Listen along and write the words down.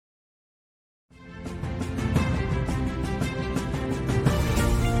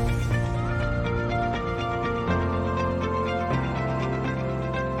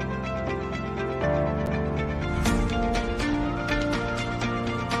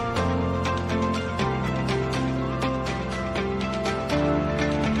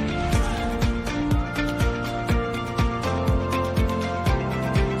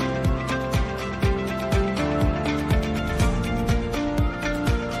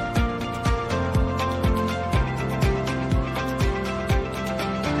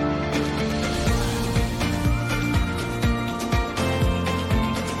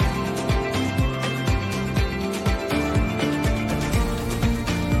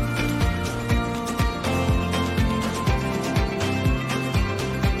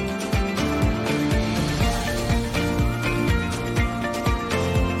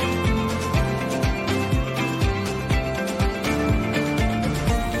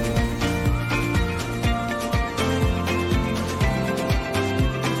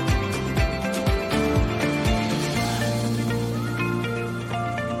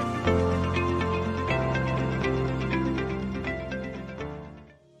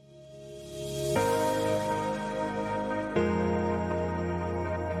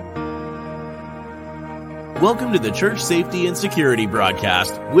Welcome to the Church Safety and Security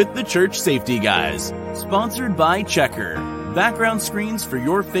broadcast with the Church Safety Guys, sponsored by Checker, background screens for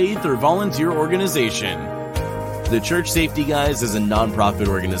your faith or volunteer organization. The Church Safety Guys is a nonprofit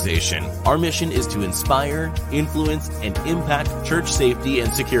organization. Our mission is to inspire, influence, and impact church safety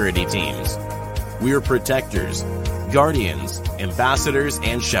and security teams. We are protectors, guardians, ambassadors,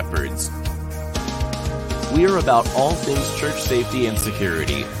 and shepherds. We are about all things church safety and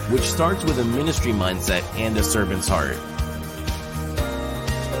security, which starts with a ministry mindset and a servant's heart.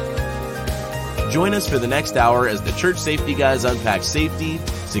 Join us for the next hour as the Church Safety Guys unpack safety,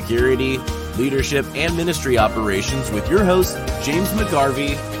 security, leadership, and ministry operations with your hosts, James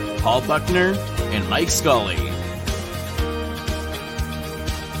McGarvey, Paul Buckner, and Mike Scully.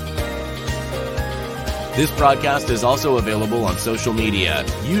 This broadcast is also available on social media,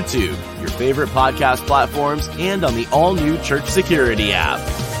 YouTube, your favorite podcast platforms, and on the all-new Church Security app.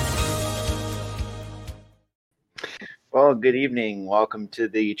 Well, good evening. Welcome to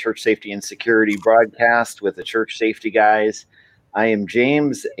the Church Safety and Security broadcast with the Church Safety Guys. I am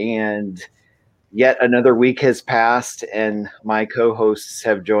James, and yet another week has passed, and my co-hosts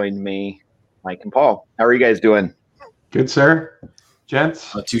have joined me, Mike and Paul. How are you guys doing? Good, sir.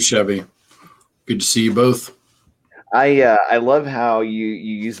 Gents? Not too shabby. Good to see you both. I love how you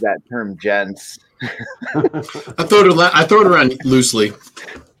use that term, gents. I throw it around loosely.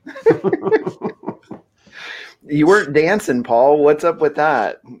 You weren't dancing, Paul. What's up with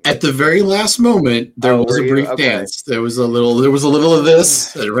that? At the very last moment, there was a brief dance. There was a little of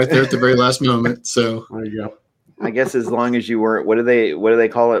this right there at the very last moment. So there you go. I guess as long as you weren't, what do they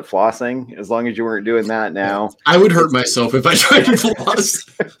call it? Flossing? As long as you weren't doing that now. I would hurt myself if I tried to floss.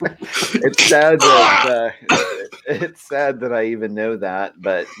 It's sad that I even know that,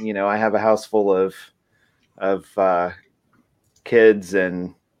 but you know, I have a house full of kids,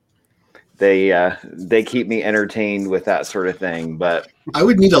 and they keep me entertained with that sort of thing. But I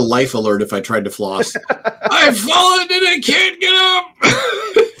would need a life alert if I tried to floss. I've fallen and I can't get up.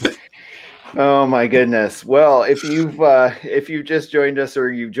 Oh my goodness. Well, if you've just joined us,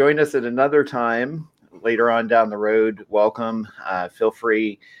 or you've joined us at another time later on down the road, welcome. Feel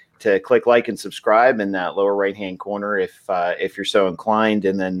free to click like and subscribe in that lower right-hand corner if you're so inclined,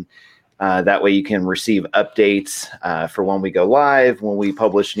 and then that way you can receive updates for when we go live, when we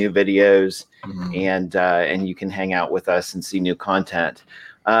publish new videos, and you can hang out with us and see new content.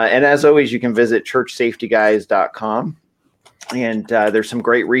 And as always, you can visit churchsafetyguys.com. And there's some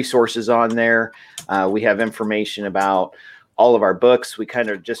great resources on there. We have information about all of our books. We kind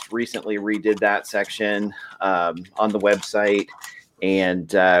of just recently redid that section on the website. And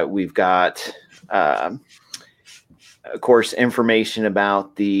we've got, of course, information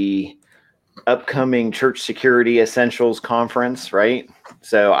about the upcoming Church Security Essentials Conference, right?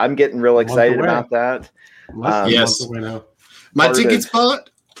 So I'm getting real excited about that. Yes. My ticket's bought.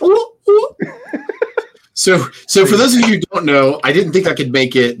 So for those of you who don't know, I didn't think I could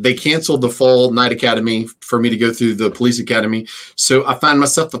make it. They canceled the fall night academy for me to go through the police academy. So I find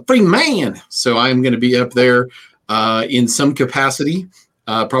myself a free man. So I'm going to be up there in some capacity,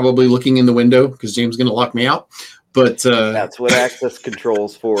 probably looking in the window because James is going to lock me out. But that's what access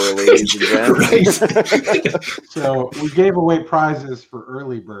control's for, ladies and gentlemen. Right. So we gave away prizes for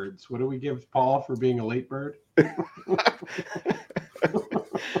early birds. What do we give Paul for being a late bird?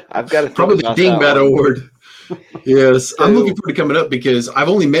 I've got to probably the Dingbat Award. Yes, so, I'm looking forward to coming up because I've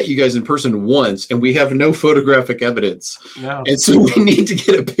only met you guys in person once, and we have no photographic evidence. No. And so we need to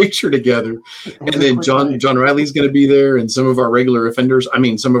get a picture together. And then John Riley's going to be there, and some of our regular offenders. I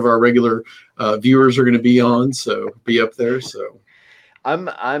mean, some of our regular viewers are going to be on, so be up there. So. I'm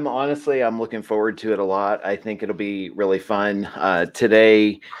honestly, I'm looking forward to it a lot. I think it'll be really fun.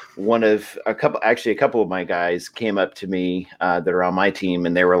 Today, a couple of my guys came up to me that are on my team,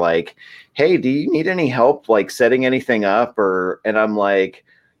 and they were like, "Hey, do you need any help like setting anything up?" And I'm like,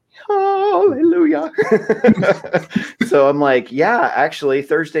 "Hallelujah!" So I'm like, "Yeah, actually,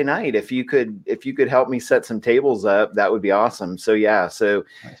 Thursday night, if you could help me set some tables up, that would be awesome." So yeah,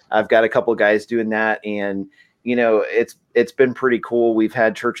 I've got a couple of guys doing that, and you know, it's been pretty cool. We've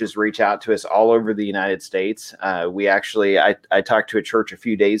had churches reach out to us all over the United States. I talked to a church a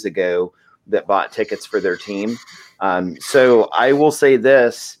few days ago that bought tickets for their team. So I will say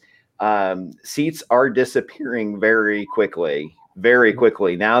this, seats are disappearing very quickly.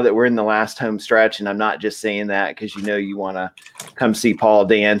 Now that we're in the last home stretch, and I'm not just saying that because you want to come see Paul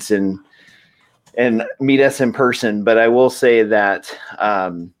dance and meet us in person. But I will say that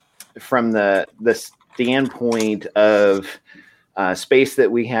from the standpoint of space that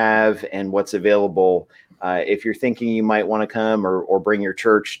we have and what's available, if you're thinking you might want to come or bring your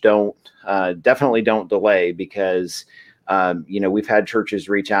church, definitely don't delay, because we've had churches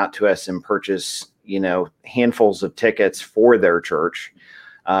reach out to us and purchase handfuls of tickets for their church.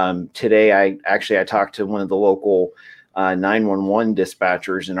 Today, I talked to one of the local 911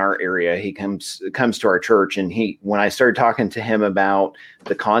 dispatchers in our area. He comes to our church, and when I started talking to him about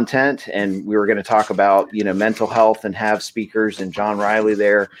the content, and we were going to talk about mental health and have speakers and John Riley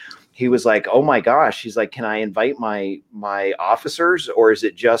there, he was like, "Oh my gosh," he's like, "Can I invite my officers, or is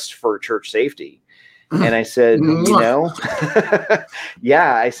it just for church safety?" And I said,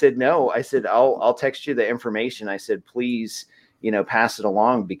 yeah, I said, no, I said, I'll text you the information. I said, please, pass it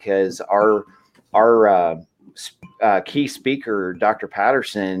along, because our key speaker, Dr.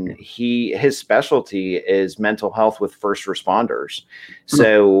 Patterson, his specialty is mental health with first responders.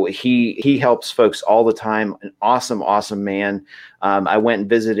 So he helps folks all the time. An awesome man. I went and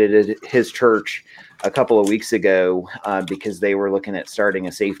visited his church a couple of weeks ago because they were looking at starting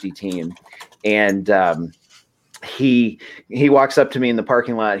a safety team. And he walks up to me in the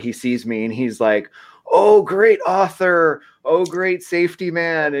parking lot. He sees me and he's like, "Oh, great author. Oh, great safety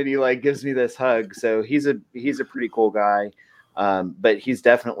man." And he gives me this hug. So he's a pretty cool guy. But he's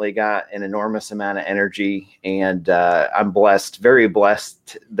definitely got an enormous amount of energy, and I'm very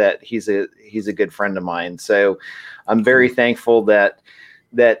blessed that he's a good friend of mine. So I'm very thankful that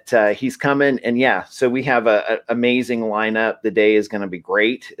he's coming. And so we have an amazing lineup. The day is going to be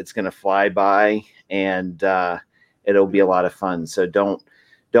great. It's going to fly by, and it'll be a lot of fun. So don't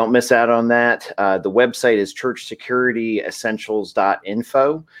miss out on that. The website is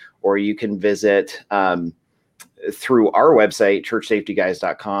churchsecurityessentials.info, or you can visit through our website,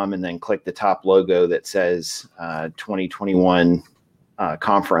 churchsafetyguys.com, and then click the top logo that says 2021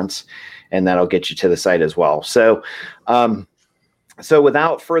 conference, and that'll get you to the site as well. So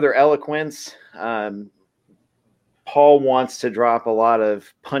without further eloquence, Paul wants to drop a lot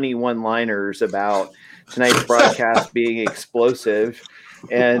of punny one-liners about tonight's broadcast being explosive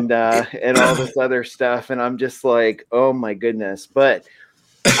and all this other stuff. And I'm just like, oh my goodness. But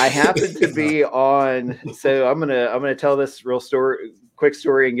I happen to be on, so I'm gonna tell this quick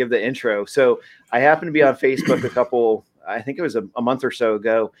story and give the intro. So I happened to be on Facebook I think it was a month or so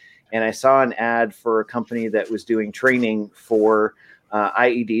ago, and I saw an ad for a company that was doing training for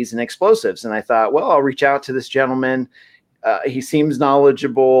IEDs and explosives. And I thought, well, I'll reach out to this gentleman. He seems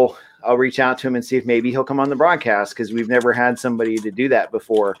knowledgeable. I'll reach out to him and see if maybe he'll come on the broadcast, because we've never had somebody to do that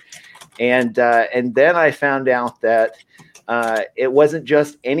before. And then I found out that it wasn't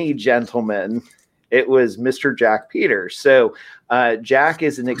just any gentleman. It was Mr. Jack Peters. So Jack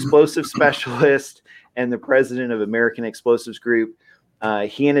is an explosive specialist and the president of American Explosives Group.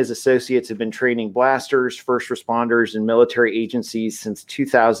 He and his associates have been training blasters, first responders, and military agencies since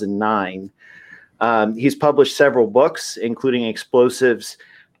 2009. He's published several books, including Explosives,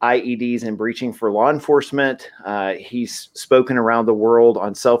 IEDs, and Breaching for Law Enforcement. He's spoken around the world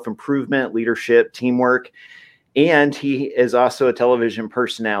on self-improvement, leadership, teamwork, and he is also a television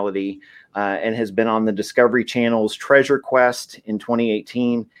personality and has been on the Discovery Channel's Treasure Quest in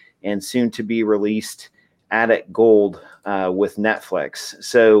 2018 and soon to be released Attic Gold with Netflix.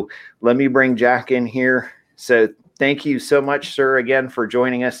 So let me bring Jack in here. So thank you so much, sir, again for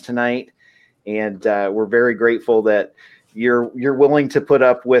joining us tonight. And we're very grateful that you're willing to put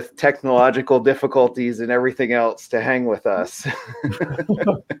up with technological difficulties and everything else to hang with us.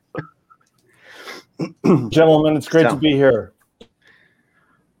 Gentlemen, it's great to be here.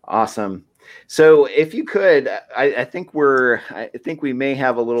 Awesome. So if you could, I think we may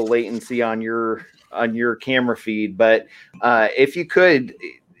have a little latency on your camera feed, but if you could,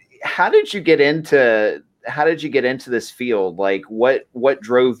 how did you get into this field? Like what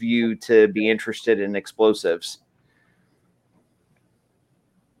drove you to be interested in explosives?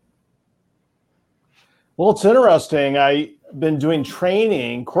 Well, it's interesting. I've been doing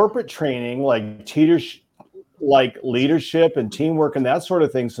corporate training, like leadership and teamwork and that sort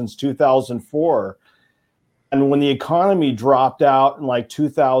of thing since 2004. And when the economy dropped out in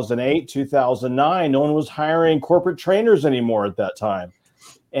 2008, 2009, no one was hiring corporate trainers anymore at that time.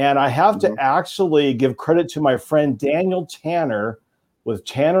 And I have to actually give credit to my friend Daniel Tanner with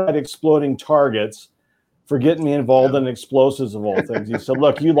Tannerite Exploding Targets for getting me involved in explosives of all things. He said,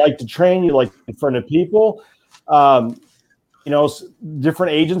 look, you like to train, you like in front of people,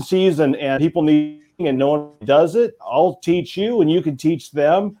 different agencies and people need, and no one does it. I'll teach you and you can teach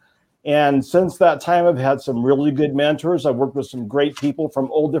them. And since that time, I've had some really good mentors. I've worked with some great people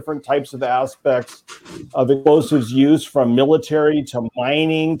from all different types of aspects of explosives use, from military to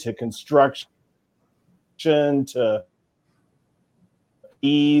mining to construction to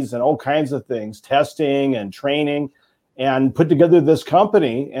and all kinds of things, testing and training, and put together this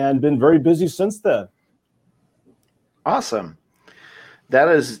company and been very busy since then. Awesome. That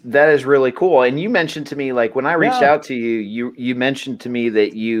is really cool. And you mentioned to me, like when I reached out to you, you mentioned to me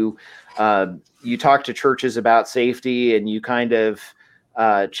that you talk to churches about safety and you kind of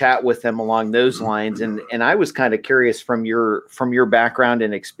chat with them along those lines. And I was kind of curious from your background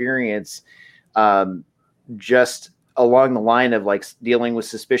and experience, just along the line of like dealing with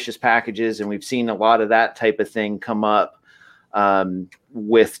suspicious packages. And we've seen a lot of that type of thing come up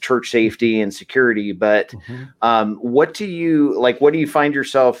with church safety and security. But what do you find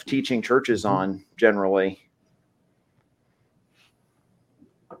yourself teaching churches on generally?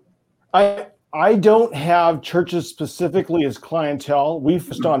 I don't have churches specifically as clientele. We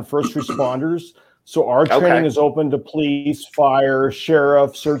focused on first responders. So our training is open to police, fire,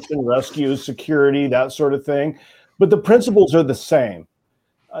 sheriff, search and rescue, security, that sort of thing. But the principles are the same.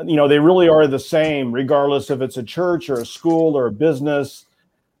 They really are the same, regardless if it's a church or a school or a business.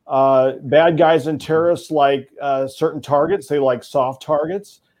 Bad guys and terrorists like certain targets. They like soft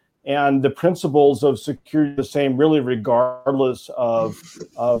targets. And the principles of security are the same, really, regardless of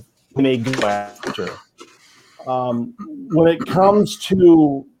who they go after. When it comes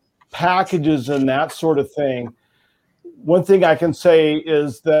to packages and that sort of thing, one thing I can say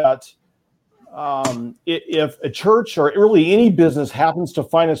is that if a church or really any business happens to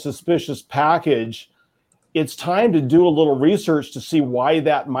find a suspicious package, it's time to do a little research to see why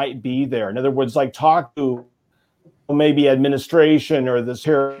that might be there. In other words, like talk to maybe administration or the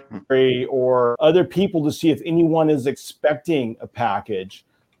secretary or other people to see if anyone is expecting a package.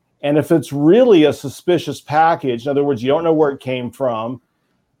 And if it's really a suspicious package, in other words, you don't know where it came from,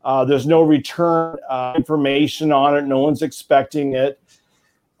 there's no return information on it, no one's expecting it,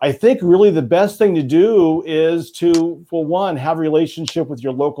 I think really the best thing to do is to, for one, have a relationship with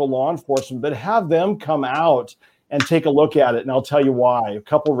your local law enforcement, but have them come out and take a look at it. And I'll tell you why. A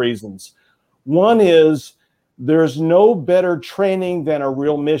couple reasons. One is there's no better training than a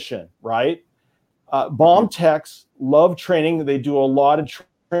real mission, right? Bomb techs love training. They do a lot of training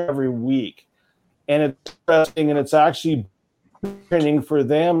every week. And it's interesting, and it's actually training for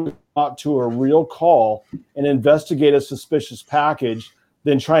them to talk to a real call and investigate a suspicious package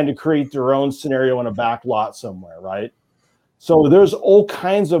than trying to create their own scenario in a back lot somewhere, right? So there's all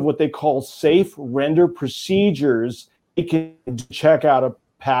kinds of what they call safe render procedures. You can check out a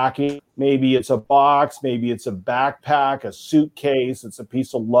package. Maybe it's a box, maybe it's a backpack, a suitcase, it's a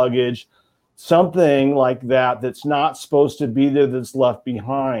piece of luggage, something like that that's not supposed to be there, that's left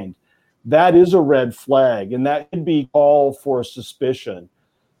behind. That is a red flag, and that could be called for suspicion.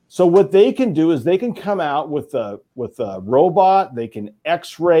 So what they can do is they can come out with a robot, they can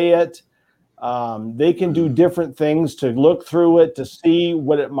x-ray it, they can do different things to look through it to see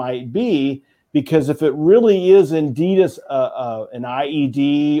what it might be, because if it really is indeed an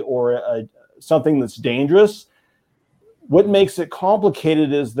IED or something that's dangerous, what makes it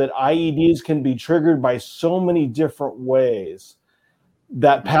complicated is that IEDs can be triggered by so many different ways.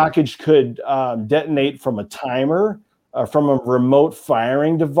 That package could detonate from a timer, from a remote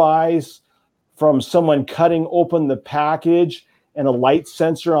firing device, from someone cutting open the package and a light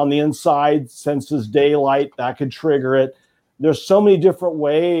sensor on the inside senses daylight, that could trigger it. There's so many different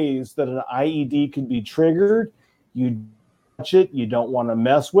ways that an IED can be triggered. You touch it, you don't want to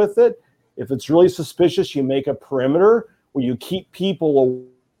mess with it. If it's really suspicious, you make a perimeter where you keep people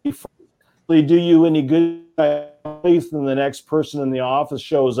away from it. They do you any good, at least then the next person in the office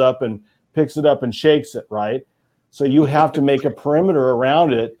shows up and picks it up and shakes it, right? So you have to make a perimeter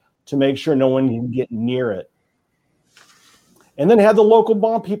around it to make sure no one can get near it. And then have the local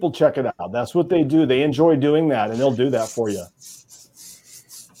bomb people check it out. That's what they do. They enjoy doing that, and they'll do that for you.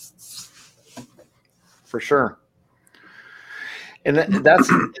 For sure. And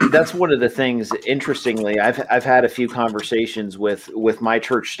that's one of the things. Interestingly, I've had a few conversations with my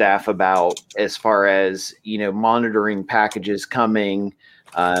church staff about, as far as, monitoring packages coming,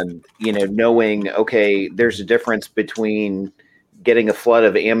 knowing, okay, there's a difference between getting a flood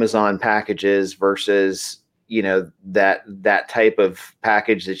of Amazon packages versus, that type of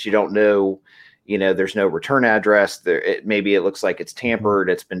package that you don't know, there's no return address there. Maybe it looks like it's tampered.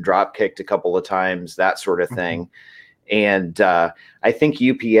 It's been drop kicked a couple of times, that sort of thing. And I think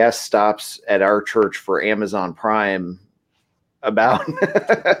UPS stops at our church for Amazon Prime about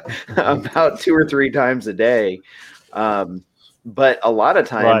 2 or 3 times a day. But a lot of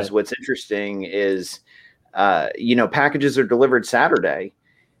times what's interesting is, packages are delivered Saturday,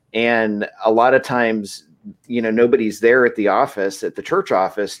 and a lot of times, nobody's there at the office, at the church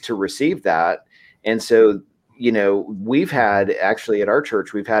office, to receive that. And so, we've had actually at our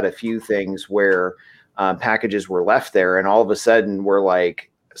church, we've had a few things where packages were left there, and all of a sudden we're like,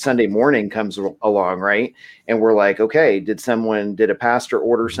 Sunday morning comes along, right? And we're like, okay, did a pastor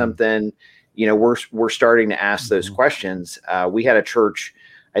order something? We're starting to ask those questions. We had a church,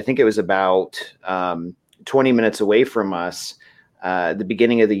 I think it was about 20 minutes away from us, the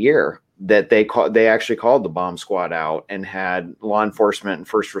beginning of the year, that they actually called the bomb squad out and had law enforcement and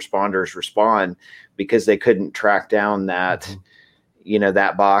first responders respond because they couldn't track down that,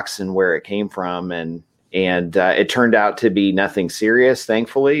 that box and where it came from. And it turned out to be nothing serious,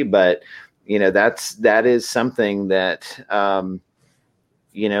 thankfully, but that is something that,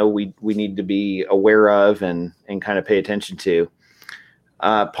 we need to be aware of and kind of pay attention to.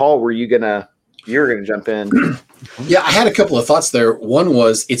 Paul, you were going to jump in. Yeah, I had a couple of thoughts there. One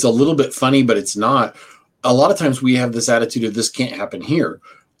was, it's a little bit funny, but it's not. A lot of times we have this attitude of this can't happen here.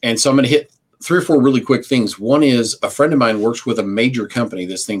 And so I'm going to hit 3 or 4 really quick things. One is, a friend of mine works with a major company.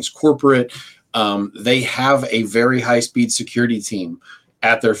 This thing's corporate. They have a very high-speed security team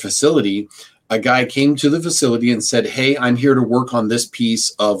at their facility. A guy came to the facility and said, hey, I'm here to work on this piece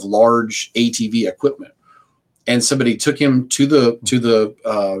of large ATV equipment. And somebody took him to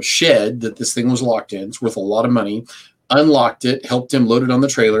the shed that this thing was locked in. It's worth a lot of money. Unlocked it, helped him load it on the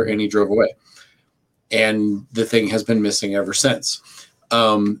trailer, and he drove away. And the thing has been missing ever since.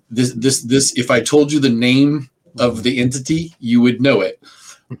 This, if I told you the name of the entity, you would know it.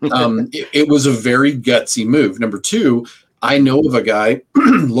 It was a very gutsy move. Number 2, I know of a guy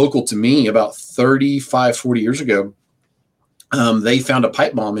local to me about 35, 40 years ago. They found a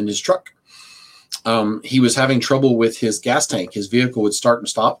pipe bomb in his truck. He was having trouble with his gas tank. His vehicle would start and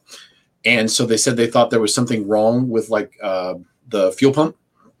stop. And so they said they thought there was something wrong with the fuel pump.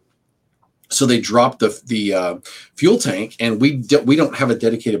 So they dropped the fuel tank, and we don't have a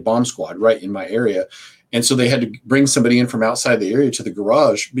dedicated bomb squad right in my area. And so they had to bring somebody in from outside the area to the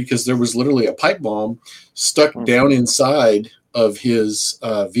garage because there was literally a pipe bomb stuck down inside of his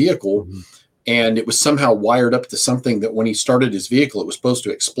vehicle. And it was somehow wired up to something that when he started his vehicle, it was supposed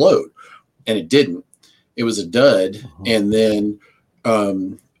to explode. And it didn't. It was a dud. And then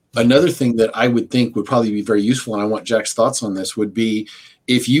another thing that I would think would probably be very useful, and I want Jack's thoughts on this, would be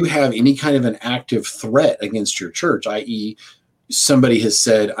if you have any kind of an active threat against your church, i.e., somebody has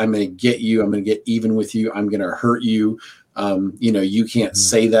said, I'm going to get you, I'm going to get even with you, I'm going to hurt you. You can't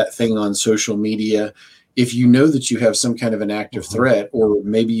say that thing on social media. If you know that you have some kind of an active threat, or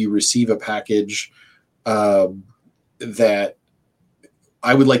maybe you receive a package that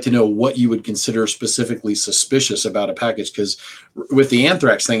I would like to know what you would consider specifically suspicious about a package. Because with the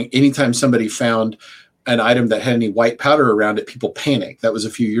anthrax thing, anytime somebody found an item that had any white powder around it, people panicked. That was a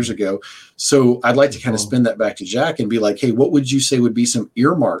few years ago. So I'd like to kind of spin that back to Jack and be like, hey, what would you say would be some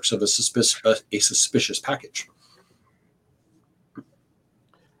earmarks of a suspicious package?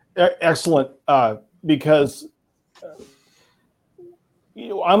 Excellent. Because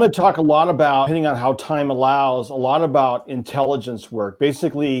I'm going to talk a lot about, depending on how time allows, a lot about intelligence work,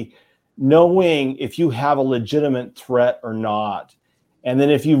 basically knowing if you have a legitimate threat or not. And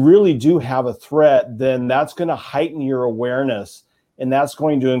then if you really do have a threat, then that's going to heighten your awareness, and that's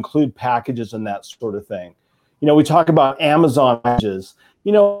going to include packages and that sort of thing. We talk about Amazon packages.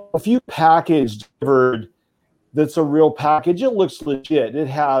 If you package delivered that's a real package, it looks legit. It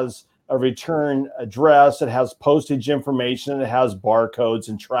has a return address, it has postage information, it has barcodes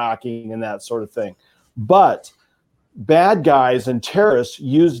and tracking and that sort of thing. But bad guys and terrorists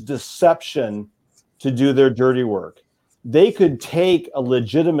use deception to do their dirty work. They could take a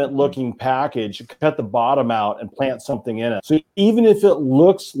legitimate looking package, cut the bottom out, and plant something in it. So even if it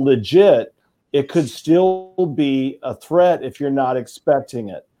looks legit, it could still be a threat if you're not expecting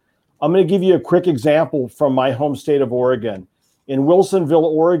it. I'm going to give you a quick example from my home state of Oregon. In Wilsonville,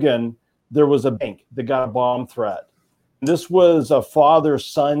 Oregon, there was a bank that got a bomb threat. This was a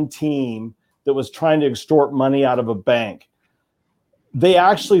father-son team that was trying to extort money out of a bank. They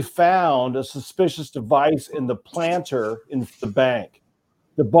actually found a suspicious device in the planter in the bank.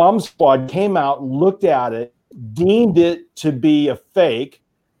 The bomb squad came out, looked at it, deemed it to be a fake,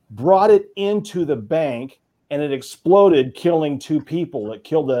 brought it into the bank, and it exploded, killing 2 people. It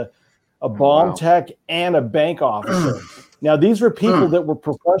killed a bomb tech and a bank officer. Now, these were people that were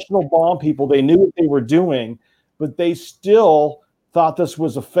professional bomb people. They knew what they were doing, but they still thought this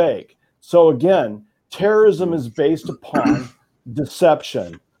was a fake. So again, terrorism is based upon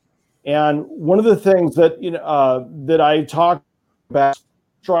deception. And one of the things that that I talk about,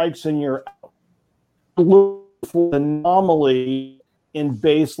 strikes in your look for anomaly in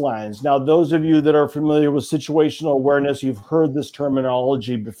baselines. Now, those of you that are familiar with situational awareness, you've heard this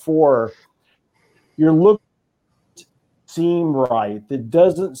terminology before. You're looking seem right, that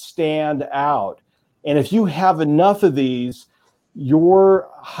doesn't stand out. And if you have enough of these, your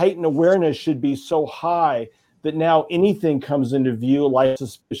heightened awareness should be so high that now anything comes into view, like a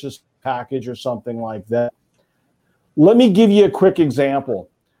suspicious package or something like that. Let me give you a quick example.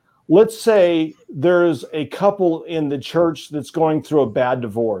 Let's say there's a couple in the church that's going through a bad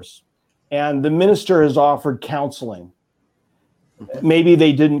divorce, and the minister has offered counseling. Maybe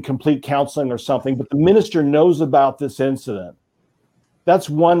they didn't complete counseling or something, but the minister knows about this incident. That's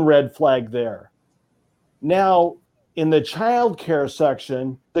one red flag there. Now, in the child care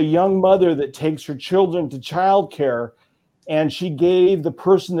section, the young mother that takes her children to child care, and she gave the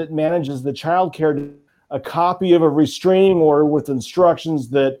person that manages the child care a copy of a restraining order with instructions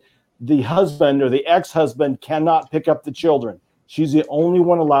that the husband or the ex-husband cannot pick up the children. She's the only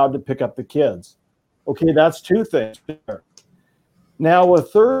one allowed to pick up the kids. Okay, that's two things there. Now, a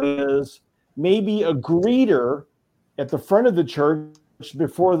third is maybe a greeter at the front of the church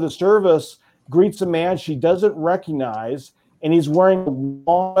before the service greets a man she doesn't recognize, and he's wearing a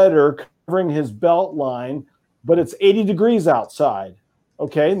long sweater covering his belt line, but it's 80 degrees outside.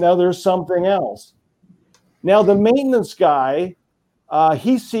 Okay, now there's something else. Now, the maintenance guy,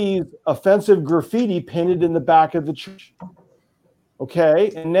 he sees offensive graffiti painted in the back of the church.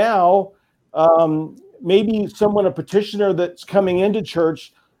 Okay, and now maybe someone, a petitioner that's coming into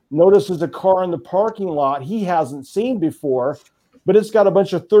church, notices a car in the parking lot he hasn't seen before, but it's got a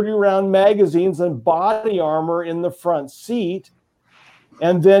bunch of 30-round magazines and body armor in the front seat.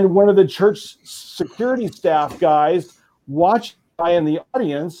 And then one of the church security staff guys watching in the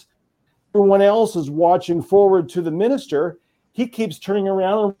audience, everyone else is watching forward to the minister. He keeps turning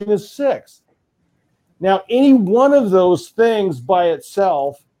around and reading his sixth. Now, any one of those things by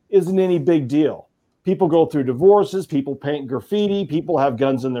itself isn't any big deal. People go through divorces, people paint graffiti, people have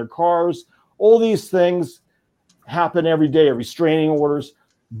guns in their cars. All these things happen every day, restraining orders.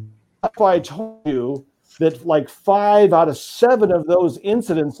 If I told you that like 5 out of 7 of those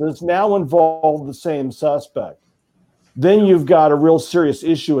incidences now involve the same suspect, then you've got a real serious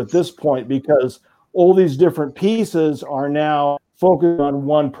issue at this point, because all these different pieces are now focused on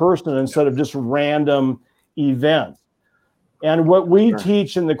one person instead of just random events. And what we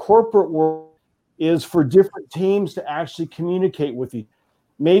teach in the corporate world is for different teams to actually communicate with you.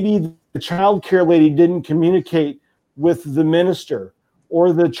 Maybe the child care lady didn't communicate with the minister,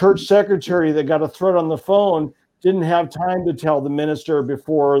 or the church secretary that got a threat on the phone didn't have time to tell the minister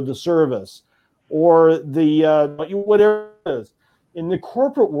before the service, or the whatever it is. In the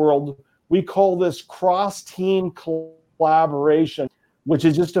corporate world, we call this cross-team collaboration, which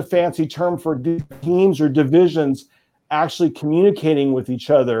is just a fancy term for teams or divisions actually communicating with each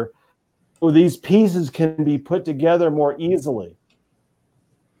other, so these pieces can be put together more easily.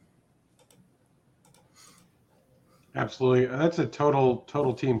 Absolutely. That's a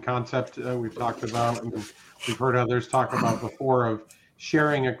total team concept we've talked about, and we've heard others talk about before, of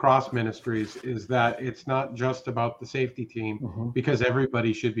sharing across ministries, is that it's not just about the safety team, because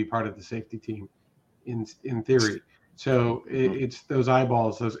everybody should be part of the safety team in theory. So it's those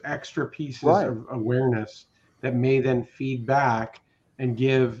eyeballs, those extra pieces of awareness that may then feed back and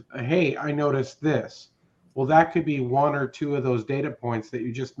give, hey, I noticed this. Well, that could be 1 or 2 of those data points that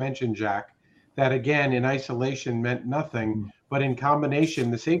you just mentioned, Jack, that again in isolation meant nothing, but in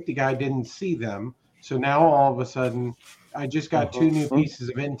combination, the safety guy didn't see them. So now all of a sudden, I just got 2 new pieces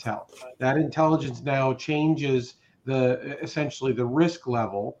of intel. That intelligence now changes essentially the risk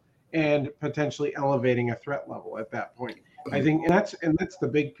level and potentially elevating a threat level at that point. I think that's the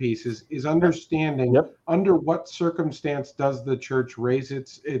big piece is understanding under what circumstance does the church raise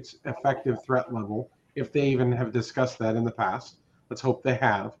its effective threat level, if they even have discussed that in the past. Let's hope they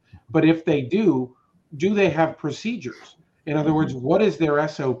have. But if they do they have procedures? In other words, what is their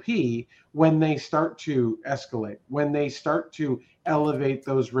SOP when they start to escalate, when they start to elevate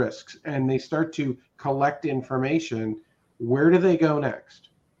those risks, and they start to collect information? Where do they go next?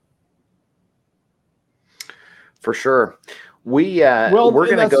 For sure. We're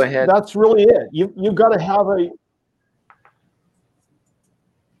going to go ahead. That's really it. You've got to have a.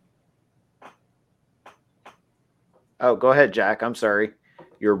 Oh, go ahead, Jack. I'm sorry.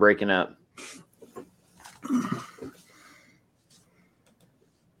 You were breaking up.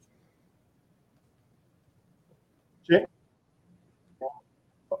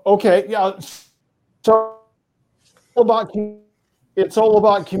 Okay. Yeah. So it's all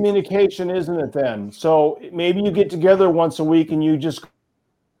about communication, isn't it then? So maybe you get together once a week and you just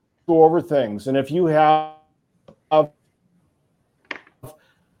go over things. And if you have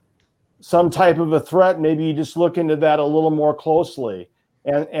some type of a threat, maybe you just look into that a little more closely.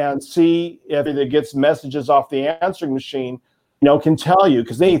 and see if it gets messages off the answering machine, can tell you,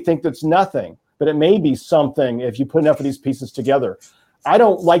 because they think that's nothing, but it may be something if you put enough of these pieces together. I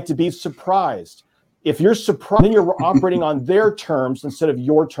don't like to be surprised. If you're surprised, then you're operating on their terms instead of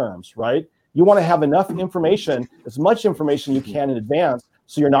your terms, right? You want to have enough information, as much information you can in advance,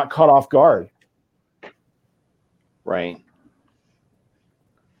 so you're not caught off guard. Right.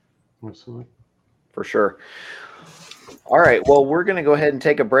 Absolutely. For sure. All right. Well, we're going to go ahead and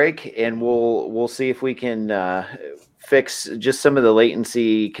take a break, and we'll see if we can fix just some of the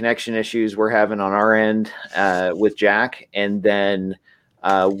latency connection issues we're having on our end with Jack, and then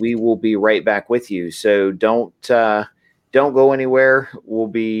we will be right back with you. So don't go anywhere. We'll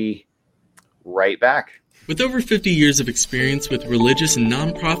be right back. With over 50 years of experience with religious and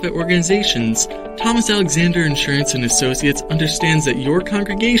nonprofit organizations, Thomas Alexander Insurance & Associates understands that your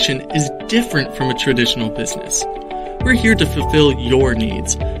congregation is different from a traditional business. We're here to fulfill your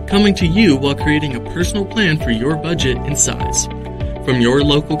needs, coming to you while creating a personal plan for your budget and size. From your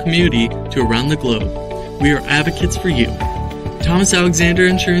local community to around the globe, we are advocates for you. Thomas Alexander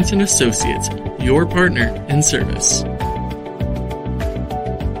Insurance & Associates, your partner in service.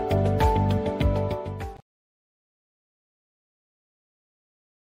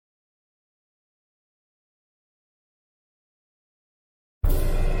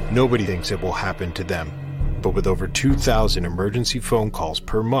 Nobody thinks it will happen to them, but with over 2,000 emergency phone calls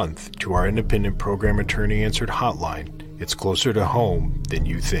per month to our independent program attorney answered hotline, it's closer to home than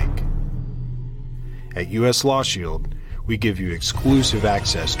you think. At US Law Shield, we give you exclusive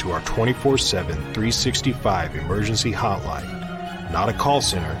access to our 24/7, 365 emergency hotline, not a call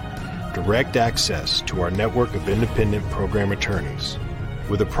center, direct access to our network of independent program attorneys.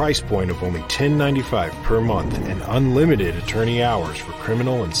 With a price point of only $10.95 per month and unlimited attorney hours for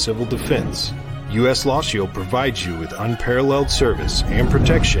criminal and civil defense, US Law Shield provides you with unparalleled service and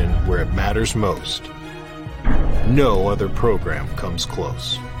protection where it matters most. No other program comes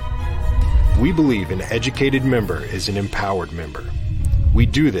close. We believe an educated member is an empowered member. We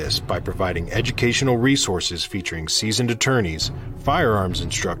do this by providing educational resources featuring seasoned attorneys, firearms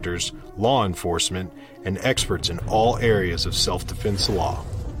instructors, law enforcement, and experts in all areas of self-defense law.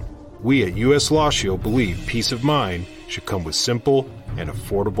 We at US Law Shield believe peace of mind should come with simple and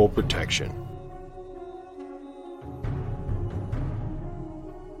affordable protection.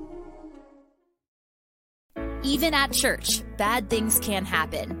 Even at church, bad things can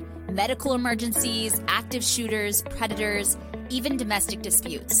happen. Medical emergencies, active shooters, predators, even domestic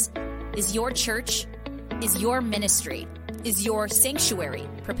disputes. Is your church, is your ministry, is your sanctuary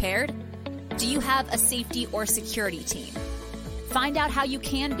prepared? Do you have a safety or security team? Find out how you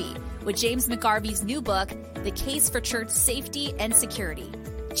can be with James McGarvey's new book, The Case for Church Safety and Security.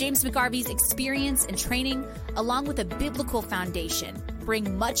 James McGarvey's experience and training, along with a biblical foundation,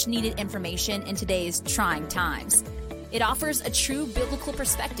 bring much needed information in today's trying times. It offers a true biblical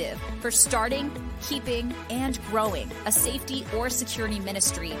perspective for starting, keeping, and growing a safety or security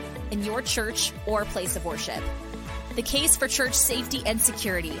ministry in your church or place of worship. The Case for Church Safety and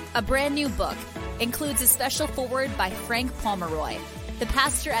Security, a brand new book, includes a special foreword by Frank Pomeroy, the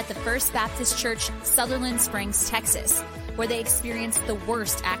pastor at the First Baptist Church, Sutherland Springs, Texas, where they experienced the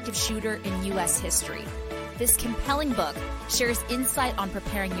worst active shooter in U.S. history. This compelling book shares insight on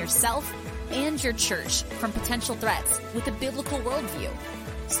preparing yourself and your church from potential threats with a biblical worldview.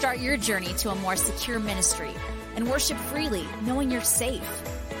 Start your journey to a more secure ministry and worship freely, knowing you're safe.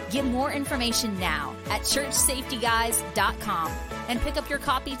 Get more information now at churchsafetyguys.com and pick up your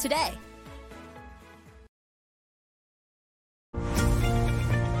copy today.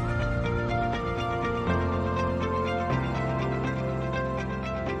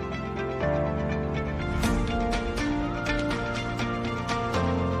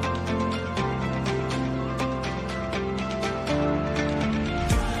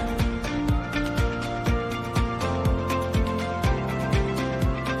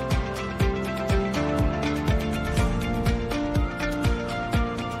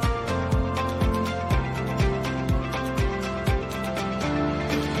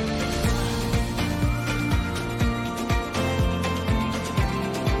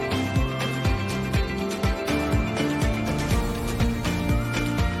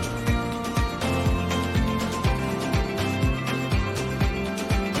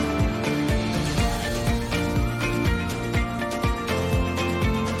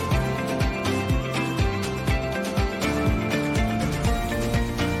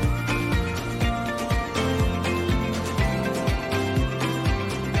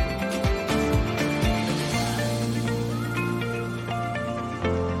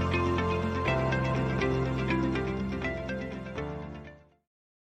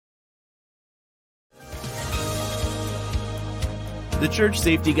 The Church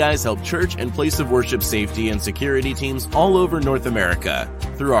Safety Guys help church and place of worship safety and security teams all over North America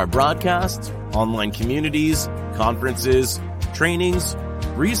through our broadcasts, online communities, conferences, trainings,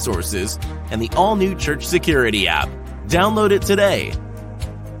 resources, and the all-new Church Security app. Download it today.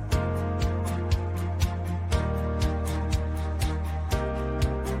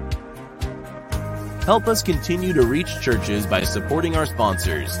 Help us continue to reach churches by supporting our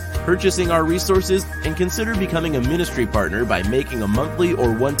sponsors, purchasing our resources, and consider becoming a ministry partner by making a monthly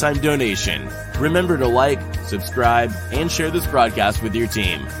or one-time donation. Remember to like, subscribe, and share this broadcast with your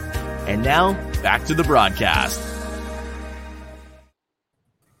team. And now, back to the broadcast.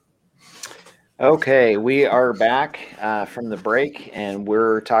 Okay, we are back from the break, and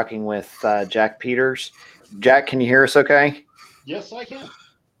we're talking with Jack Peters. Jack, can you hear us okay? Yes, I can.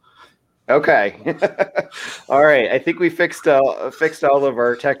 Okay. All right. I think we fixed all of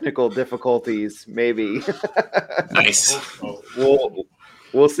our technical difficulties, maybe. Nice.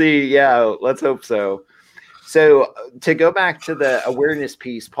 We'll see. Yeah, let's hope so. So to go back to the awareness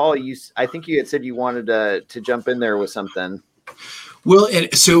piece, Paul, I think you had said you wanted to jump in there with something. Well,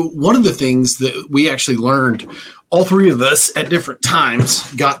 and so one of the things that we actually learned, all three of us at different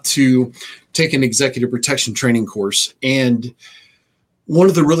times got to take an executive protection training course. And one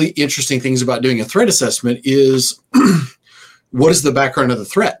of the really interesting things about doing a threat assessment is what is the background of the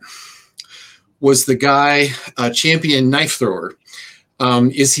threat? Was the guy a champion knife thrower?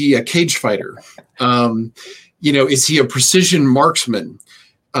 Is he a cage fighter? Is he a precision marksman?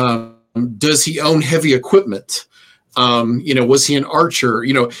 Does he own heavy equipment? Was he an archer?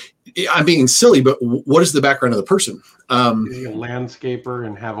 I'm being silly, but what is the background of the person? Is he a landscaper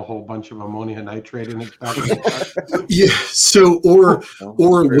and have a whole bunch of ammonia nitrate in his background? Yeah. So, or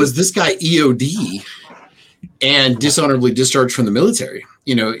was this guy EOD and dishonorably discharged from the military?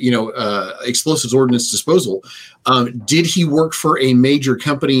 Explosives ordnance disposal. Did he work for a major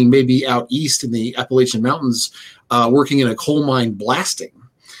company, maybe out east in the Appalachian Mountains, working in a coal mine blasting?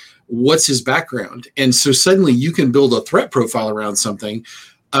 What's his background? And so suddenly you can build a threat profile around something.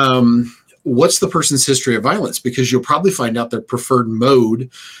 What's the person's history of violence? Because you'll probably find out their preferred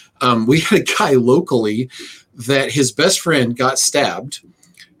mode. We had a guy locally that his best friend got stabbed.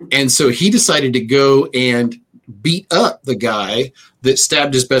 And so he decided to go and beat up the guy that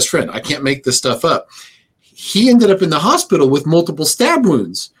stabbed his best friend. I can't make this stuff up. He ended up in the hospital with multiple stab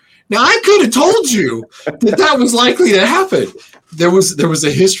wounds. Now, I could have told you that was likely to happen. There was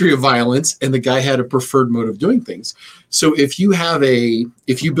a history of violence, and the guy had a preferred mode of doing things. So if you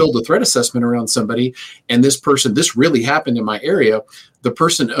build a threat assessment around somebody, and this really happened in my area, the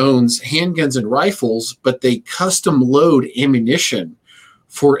person owns handguns and rifles, but they custom load ammunition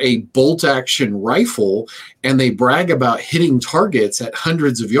for a bolt action rifle, and they brag about hitting targets at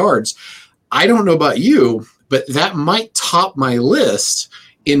hundreds of yards. I don't know about you, but that might top my list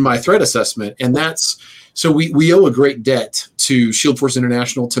in my threat assessment. And so we owe a great debt to Shield Force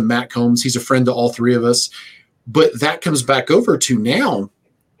International, to Matt Combs. He's a friend to all three of us. But that comes back over to now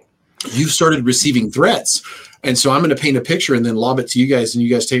you've started receiving threats. And so I'm going to paint a picture and then lob it to you guys, and you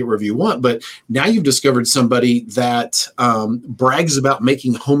guys take it wherever you want. But now you've discovered somebody that brags about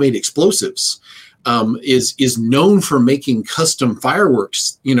making homemade explosives, is known for making custom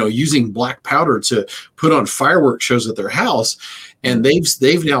fireworks, using black powder to put on fireworks shows at their house. And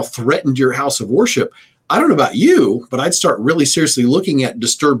they've now threatened your house of worship. I don't know about you, but I'd start really seriously looking at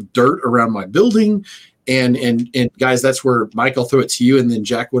disturbed dirt around my building. And guys, that's where, Mike, I'll throw it to you, and then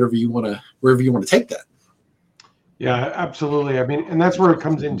Jack, wherever you want to take that. Yeah, absolutely. I mean, and that's where it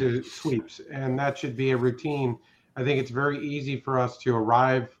comes into sweeps, and that should be a routine. I think it's very easy for us to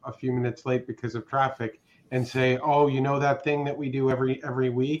arrive a few minutes late because of traffic and say, oh, that thing that we do every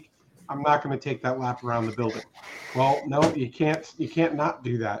week, I'm not going to take that lap around the building. Well, no, you can't not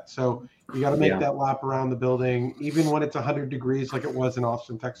do that. So you got to make that lap around the building, even when it's 100 degrees like it was in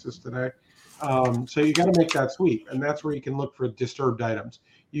Austin, Texas today. So you got to make that sweep, and that's where you can look for disturbed items.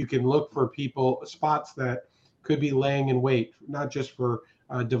 You can look for spots that could be laying in wait, not just for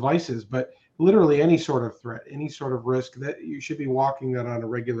devices, but literally any sort of threat, any sort of risk that you should be walking that on a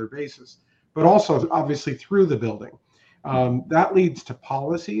regular basis, but also obviously through the building. That leads to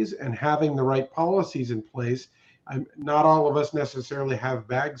policies and having the right policies in place. Not all of us necessarily have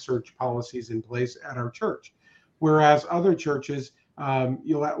bag search policies in place at our church, whereas other churches,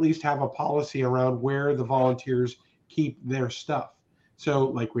 you'll at least have a policy around where the volunteers keep their stuff. So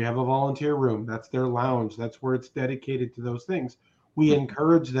like we have a volunteer room, that's their lounge, that's where it's dedicated to those things. We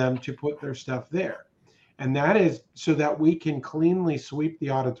encourage them to put their stuff there. And that is so that we can cleanly sweep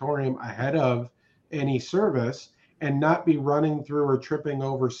the auditorium ahead of any service and not be running through or tripping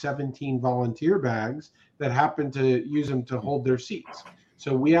over 17 volunteer bags that happen to use them to hold their seats.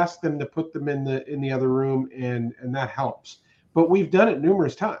 So we ask them to put them in the other room, and that helps. But we've done it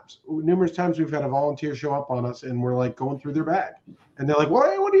numerous times. Numerous times we've had a volunteer show up on us, and we're like going through their bag, and they're like, what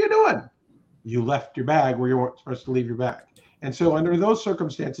are you doing? You left your bag where you weren't supposed to leave your bag. And so under those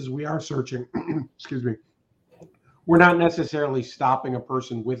circumstances, we are searching. Excuse me. We're not necessarily stopping a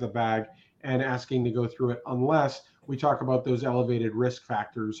person with a bag and asking to go through it unless we talk about those elevated risk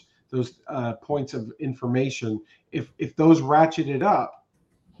factors, those points of information. If those ratcheted up,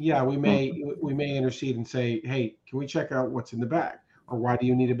 yeah, we may intercede and say, hey, can we check out what's in the bag? Or why do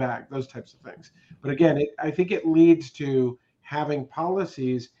you need a bag? Those types of things. But again, I think it leads to having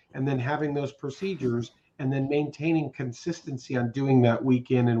policies and then having those procedures and then maintaining consistency on doing that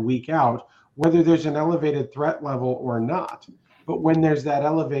week in and week out, whether there's an elevated threat level or not. But when there's that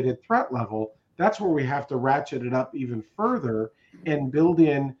elevated threat level, that's where we have to ratchet it up even further and build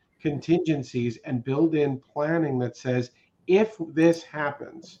in contingencies and build in planning that says, if this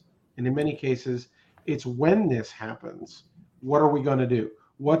happens, and in many cases, it's when this happens, what are we going to do?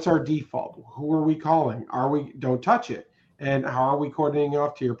 What's our default? Who are we calling? Don't touch it. And how are we coordinating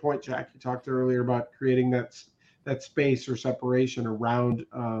off? To your point, Jack, you talked earlier about creating that space or separation around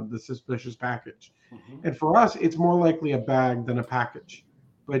the suspicious package. Mm-hmm. And for us, it's more likely a bag than a package.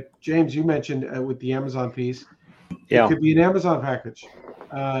 But James, you mentioned with the Amazon piece, it could be an Amazon package.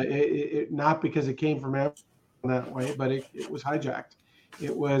 Not because it came from Amazon that way, but it was hijacked.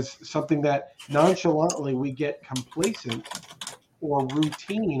 It was something that nonchalantly we get complacent or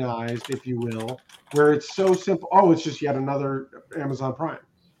routinized, if you will, where it's so simple. Oh, it's just yet another Amazon Prime.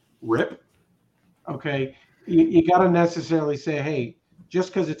 Rip. Okay. You got to necessarily say, hey,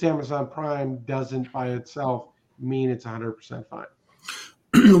 just because it's Amazon Prime doesn't by itself mean it's 100% fine.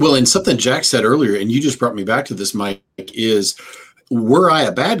 Well, and something Jack said earlier, and you just brought me back to this, Mike, is were I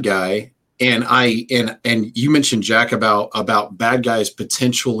a bad guy, and you mentioned, Jack, about bad guys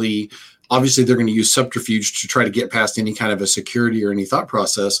potentially, obviously they're going to use subterfuge to try to get past any kind of a security or any thought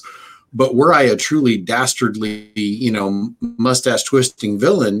process. But were I a truly dastardly, mustache twisting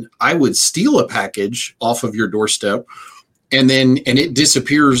villain, I would steal a package off of your doorstep and it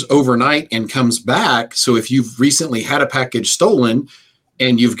disappears overnight and comes back. So if you've recently had a package stolen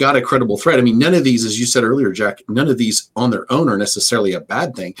and you've got a credible threat, I mean, none of these, as you said earlier, Jack, none of these on their own are necessarily a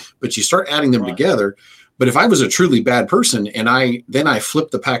bad thing, but you start adding them together. But if I was a truly bad person and I flip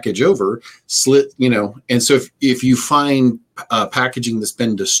the package over, slit, and so if you find packaging that's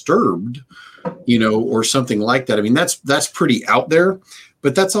been disturbed, or something like that, I mean, that's pretty out there,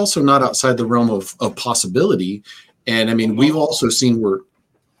 but that's also not outside the realm of possibility. And I mean, we've also seen where,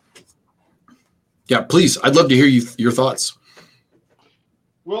 yeah, please, I'd love to hear your thoughts.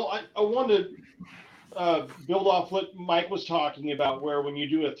 Well, I want to build off what Mike was talking about, where when you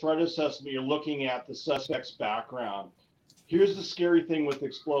do a threat assessment, you're looking at the suspect's background. Here's the scary thing with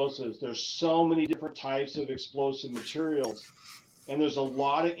explosives. There's so many different types of explosive materials, and there's a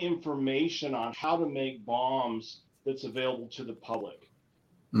lot of information on how to make bombs that's available to the public.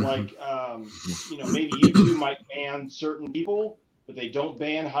 Mm-hmm. Like, maybe YouTube might ban certain people, but they don't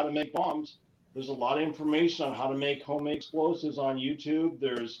ban how to make bombs. There's a lot of information on how to make homemade explosives on YouTube.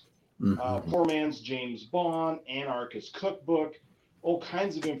 There's Poor Man's James Bond, Anarchist Cookbook, all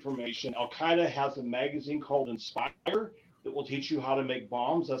kinds of information. Al-Qaeda has a magazine called Inspire that will teach you how to make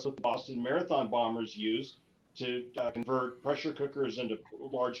bombs. That's what the Boston Marathon bombers used to convert pressure cookers into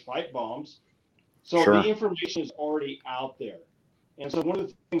large fight bombs. So The information is already out there. And so one of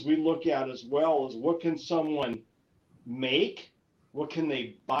the things we look at as well is what can someone make, what can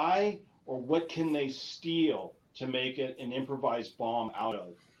they buy, or what can they steal to make it an improvised bomb out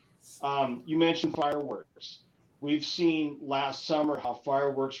of. You mentioned fireworks. We've seen last summer how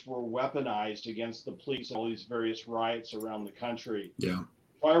fireworks were weaponized against the police in all these various riots around the country. Yeah.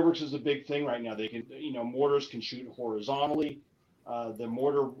 Fireworks is a big thing right now. They can, mortars can shoot horizontally. The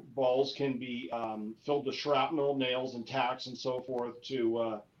mortar balls can be filled with shrapnel, nails, and tacks, and so forth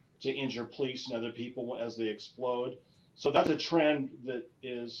to injure police and other people as they explode. So that's a trend that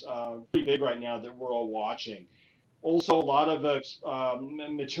is pretty big right now that we're all watching. Also, a lot of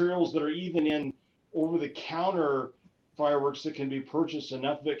materials that are even in over-the-counter fireworks that can be purchased,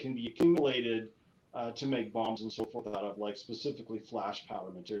 enough of it can be accumulated to make bombs and so forth out of, like specifically flash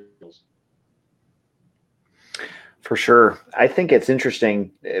powder materials. For sure. I think it's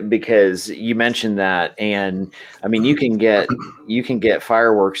interesting because you mentioned that, and I mean, you can get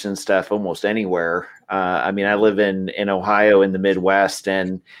fireworks and stuff almost anywhere. I live in Ohio in the Midwest,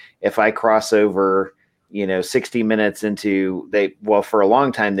 and if I cross over, 60 minutes into for a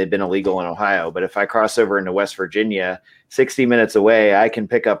long time, they've been illegal in Ohio. But if I cross over into West Virginia, 60 minutes away, I can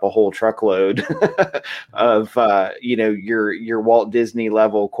pick up a whole truckload of, your Walt Disney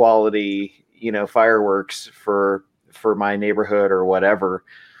level quality, fireworks for my neighborhood or whatever.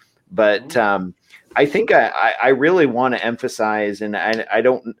 But I think I really want to emphasize, and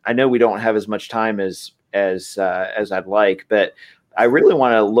I know we don't have as much time as I'd like, but I really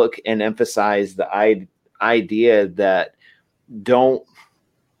want to look and emphasize the idea that don't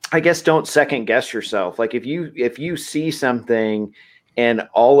second guess yourself. Like if you see something and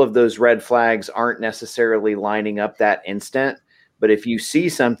all of those red flags aren't necessarily lining up that instant, but if you see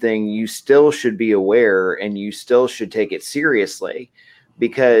something, you still should be aware and you still should take it seriously,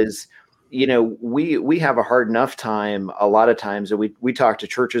 because we have a hard enough time a lot of times, and we talk to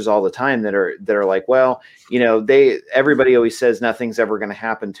churches all the time that are like, well, everybody always says nothing's ever going to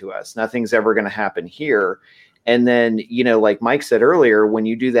happen to us. Nothing's ever going to happen here. And then, like Mike said earlier, when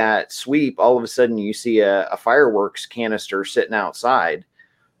you do that sweep, all of a sudden you see a fireworks canister sitting outside.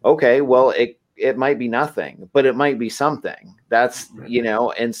 Okay, well, it might be nothing, but it might be something. That's,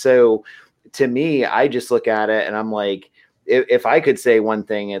 and so to me, I just look at it and I'm like, if I could say one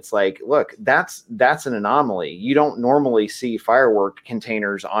thing, it's like, look, that's an anomaly. You don't normally see firework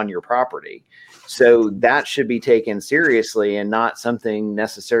containers on your property. So that should be taken seriously and not something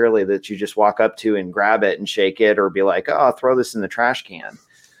necessarily that you just walk up to and grab it and shake it or be like, oh, I'll throw this in the trash can.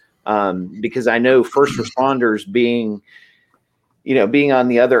 Because I know first responders being on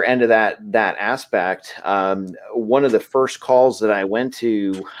the other end of that aspect, one of the first calls that I went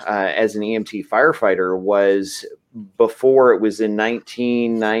to as an EMT firefighter was before it was in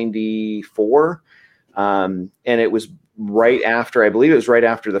 1994. And it was right after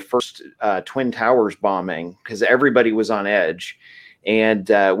the first Twin Towers bombing, because everybody was on edge. And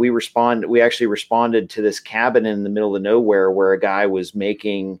we actually responded to this cabin in the middle of nowhere where a guy was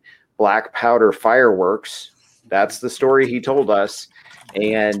making black powder fireworks. That's the story he told us.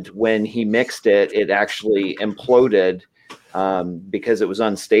 And when he mixed it, it actually imploded because it was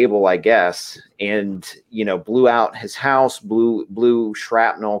unstable, I guess, and, blew out his house, blew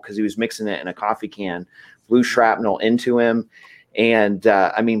shrapnel, because he was mixing it in a coffee can, blew shrapnel into him. And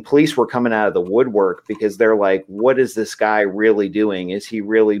police were coming out of the woodwork because they're like, what is this guy really doing? Is he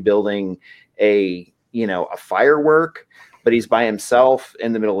really building a firework? But he's by himself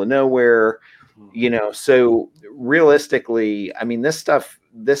in the middle of nowhere. So realistically, this stuff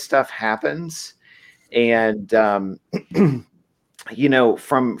happens. And,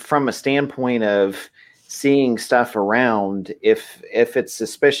 from a standpoint of seeing stuff around, if it's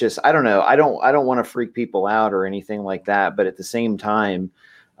suspicious, I don't know. I don't want to freak people out or anything like that. But at the same time,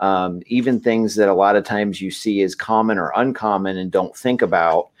 even things that a lot of times you see as common or uncommon and don't think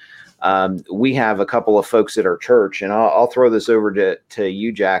about, we have a couple of folks at our church, and I'll throw this over to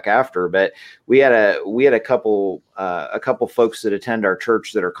you, Jack, after. But we had a couple folks that attend our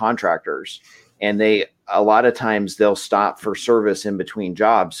church that are contractors, and a lot of times they'll stop for service in between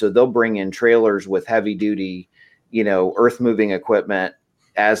jobs. So they'll bring in trailers with heavy duty, earth moving equipment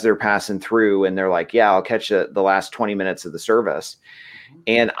as they're passing through, and they're like, yeah, I'll catch the last 20 minutes of the service.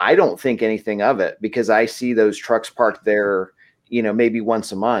 And I don't think anything of it, because I see those trucks parked there, maybe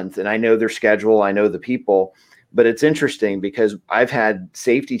once a month, and I know their schedule, I know the people. But it's interesting because I've had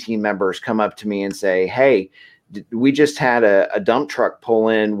safety team members come up to me and say, hey, we just had a dump truck pull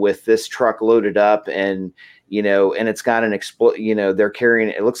in with this truck loaded up, and it's got an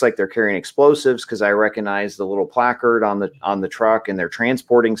it looks like they're carrying explosives, because I recognize the little placard on the truck, and they're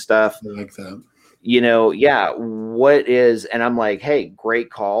transporting stuff. I like that. What is, and I'm like, hey,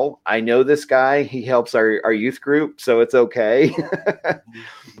 great call. I know this guy, he helps our youth group, so it's okay.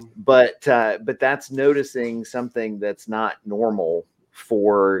 But that's noticing something that's not normal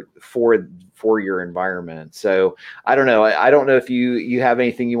for your environment. So I don't know. I don't know if you have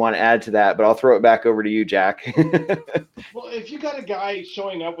anything you want to add to that, but I'll throw it back over to you, Jack. Well, if you got a guy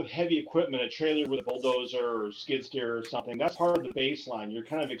showing up with heavy equipment, a trailer with a bulldozer or skid steer or something, that's part of the baseline. You're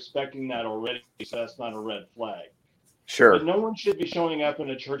kind of expecting that already, so that's not a red flag. Sure. But no one should be showing up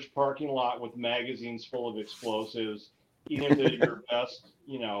in a church parking lot with magazines full of explosives, even if they're your best,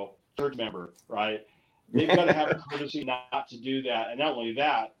 church member, right? They've got to have a courtesy not to do that. And not only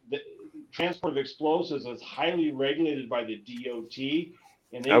that, the transport of explosives is highly regulated by the DOT,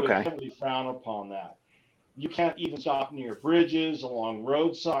 and they would heavily frown upon that. You can't even stop near bridges, along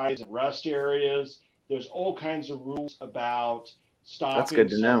roadsides, and rest areas. There's all kinds of rules about stopping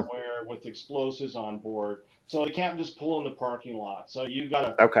somewhere with explosives on board. So they can't just pull in the parking lot. So you've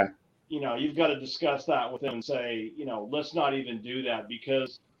got to, you've got to discuss that with them and say, let's not even do that,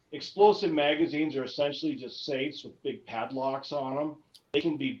 because explosive magazines are essentially just safes with big padlocks on them. They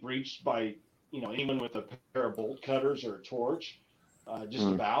can be breached by, anyone with a pair of bolt cutters or a torch, just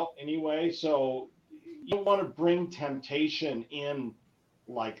about anyway. So you don't want to bring temptation in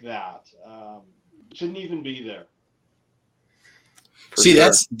like that. Shouldn't even be there. See,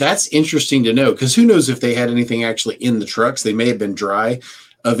 that's interesting to know, because who knows if they had anything actually in the trucks. They may have been dry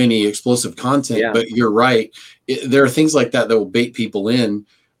of any explosive content, but you're right. There are things like that will bait people in.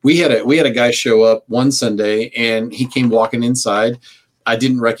 We had a guy show up one Sunday, and he came walking inside. I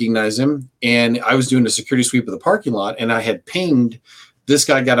didn't recognize him, and I was doing a security sweep of the parking lot, and I had pinged. This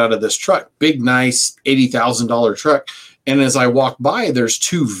guy got out of this truck, big, nice $80,000 truck. And as I walk by, there's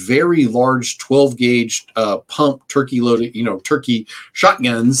two very large 12 gauge pump turkey loaded, turkey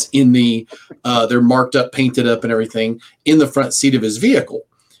shotguns in they're marked up, painted up and everything in the front seat of his vehicle.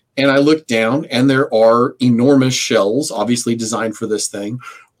 And I look down, and there are enormous shells, obviously designed for this thing,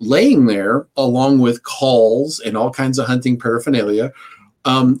 laying there along with calls and all kinds of hunting paraphernalia.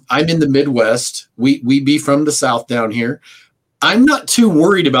 I'm in the Midwest. We be from the South down here. I'm not too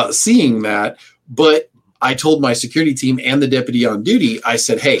worried about seeing that, but I told my security team and the deputy on duty, I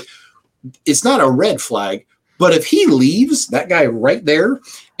said, hey, it's not a red flag, but if he leaves, that guy right there,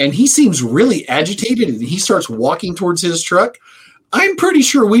 and he seems really agitated and he starts walking towards his truck, I'm pretty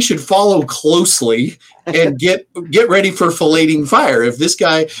sure we should follow closely and get ready for filleting fire. If this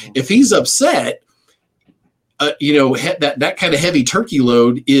guy, if he's upset, that kind of heavy turkey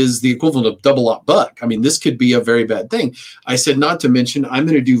load is the equivalent of double-aught buck. I mean, this could be a very bad thing. I said, not to mention, I'm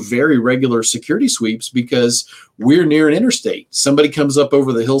going to do very regular security sweeps because we're near an interstate. Somebody comes up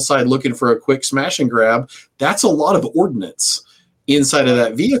over the hillside looking for a quick smash and grab. That's a lot of ordnance inside of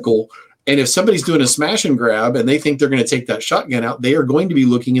that vehicle. And if somebody's doing a smash and grab and they think they're going to take that shotgun out, they are going to be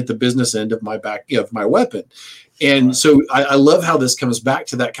looking at the business end of my weapon. And so I love how this comes back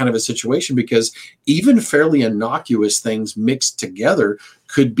to that kind of a situation, because even fairly innocuous things mixed together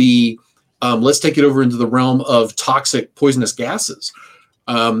could be, let's take it over into the realm of toxic poisonous gases.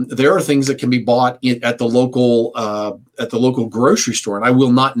 There are things that can be bought at the local grocery store, and I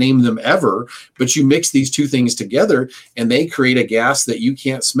will not name them ever, but you mix these two things together and they create a gas that you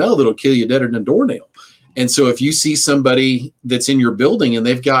can't smell that'll kill you deader than a doornail. And so if you see somebody that's in your building and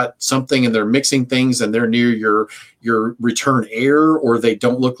they've got something and they're mixing things and they're near your return air, or they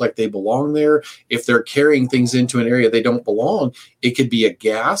don't look like they belong there, if they're carrying things into an area they don't belong, it could be a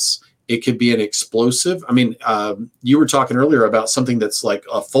gas. It could be an explosive. I mean, you were talking earlier about something that's like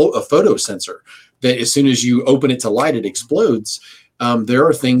a photo sensor that as soon as you open it to light, it explodes. There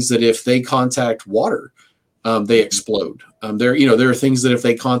are things that if they contact water, they explode. There are things that if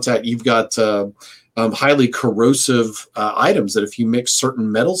they contact, you've got highly corrosive items that if you mix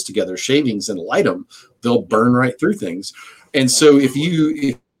certain metals together, shavings, and light them, they'll burn right through things. And so if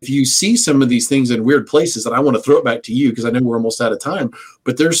you see some of these things in weird places, and I want to throw it back to you because I know we're almost out of time,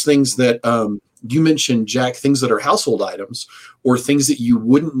 but there's things that you mentioned, Jack, things that are household items or things that you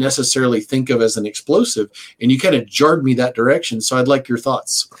wouldn't necessarily think of as an explosive, and you kind of jarred me that direction. So I'd like your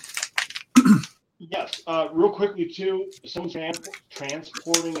thoughts. Yes, real quickly too, if someone's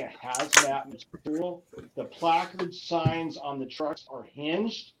transporting a hazmat material, the placard signs on the trucks are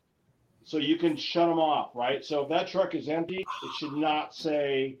hinged, so you can shut them off, right? So if that truck is empty, it should not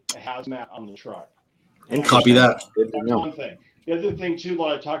say a hazmat on the truck. And copy that. That's one thing. The other thing too,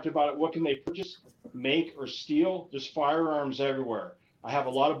 like I talked about, what can they purchase, make, or steal? There's firearms everywhere. I have a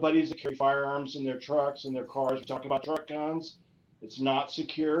lot of buddies that carry firearms in their trucks and their cars. We're talking about truck guns. It's not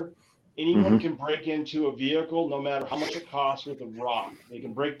secure. Anyone can break into a vehicle, no matter how much it costs, with a rock. They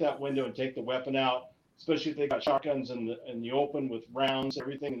can break that window and take the weapon out, especially if they got shotguns in the open with rounds,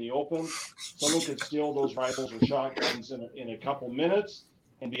 everything in the open. Someone could steal those rifles or shotguns in a couple minutes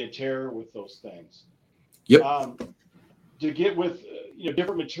and be a terror with those things. Yep. To get with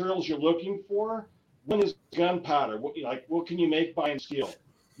different materials you're looking for, one is gunpowder. What can you make, buy, and steal?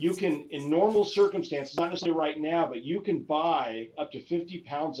 You can, in normal circumstances, not necessarily right now, but you can buy up to 50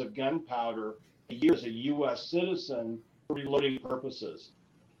 pounds of gunpowder a year as a U.S. citizen for reloading purposes.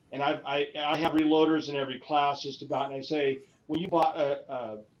 And I have reloaders in every class just about, and I say, when you bought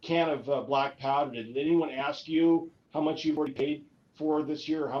a can of black powder, did anyone ask you how much you've already paid for this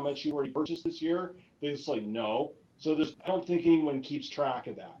year, or how much you already purchased this year? They just like, no. So I don't think anyone keeps track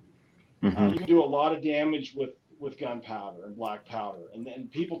of that. You can do a lot of damage with gunpowder and black powder, and then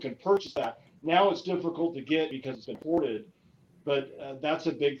people can purchase that. Now it's difficult to get because it's been imported, but that's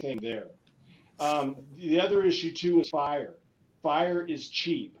a big thing there. The other issue too is fire. Fire is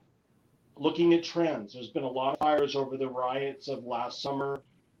cheap. Looking at trends, there's been a lot of fires over the riots of last summer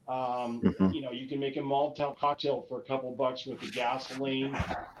You can make a Molotov cocktail for a couple bucks with the gasoline.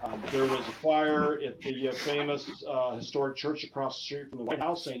 There was a fire at the famous historic church across the street from the White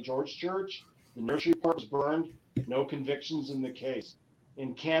House, St. George Church. The nursery part was burned. No convictions in the case.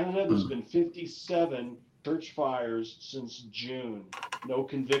 In Canada, there's been 57 church fires since June. No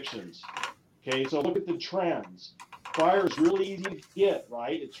convictions. Okay, so look at the trends. Fire is really easy to get,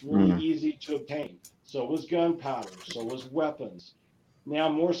 right? It's really easy to obtain. So was gunpowder. So was weapons. Now,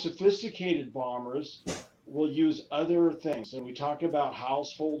 more sophisticated bombers will use other things. And we talk about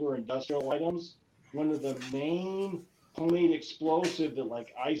household or industrial items. One of the main homemade explosive that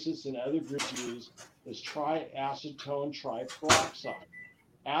like ISIS and other groups use is triacetone triperoxide.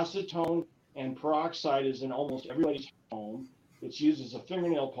 Acetone and peroxide is in almost everybody's home. It's used as a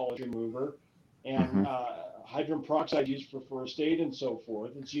fingernail polish remover. And hydrogen peroxide used for first aid and so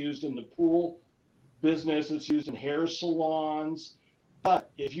forth. It's used in the pool business. It's used in hair salons.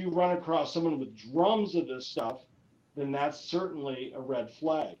 But if you run across someone with drums of this stuff, then that's certainly a red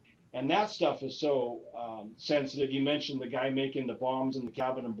flag. And that stuff is so sensitive. You mentioned the guy making the bombs in the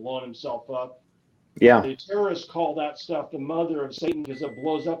cabin and blowing himself up. Yeah. The terrorists call that stuff the mother of Satan because it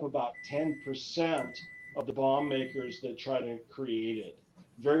blows up about 10% of the bomb makers that try to create it.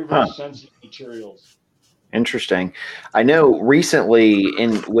 Very, very sensitive materials. Interesting. I know recently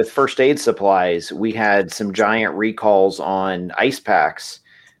with first aid supplies, we had some giant recalls on ice packs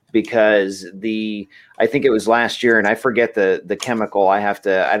because I think it was last year, and I forget the chemical. I'd have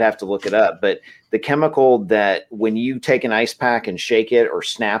to look it up, but the chemical that when you take an ice pack and shake it or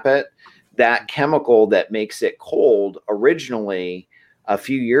snap it, that chemical that makes it cold originally a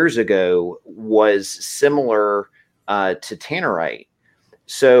few years ago was similar to tannerite.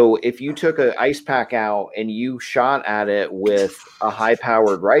 So if you took an ice pack out and you shot at it with a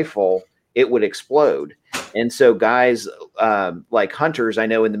high-powered rifle, it would explode. And so guys like hunters, I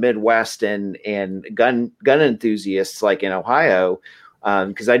know in the Midwest and gun enthusiasts like in Ohio,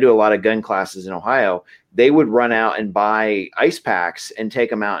 because I do a lot of gun classes in Ohio, they would run out and buy ice packs and take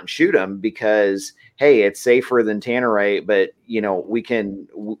them out and shoot them because, hey, it's safer than tannerite, but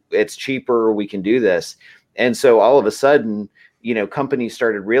it's cheaper. We can do this. And so all of a sudden, companies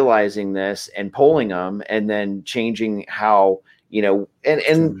started realizing this and polling them and then changing how,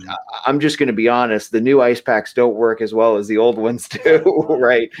 and I'm just going to be honest, the new ice packs don't work as well as the old ones do.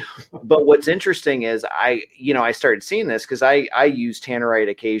 Right. But what's interesting is I started seeing this because I use tannerite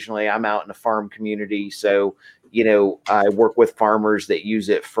occasionally. I'm out in a farm community. So, I work with farmers that use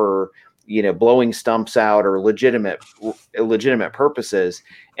it for, blowing stumps out or legitimate purposes.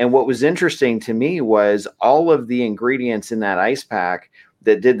 And what was interesting to me was all of the ingredients in that ice pack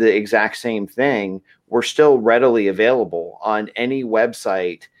that did the exact same thing were still readily available on any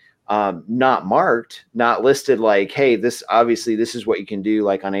website, not marked, not listed like, hey, this is what you can do,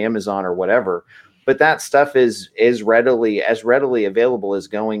 like on Amazon or whatever. But that stuff is readily available as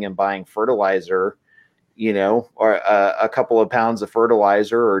going and buying fertilizer, or a couple of pounds of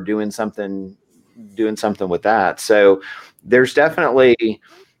fertilizer or doing something with that. So there's definitely,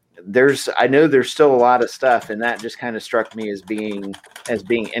 I know there's still a lot of stuff, and that just kind of struck me as being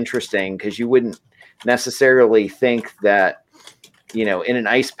interesting because you wouldn't necessarily think that, in an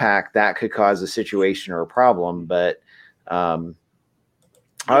ice pack that could cause a situation or a problem, but I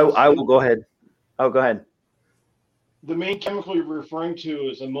will go ahead. Oh, go ahead. The main chemical you're referring to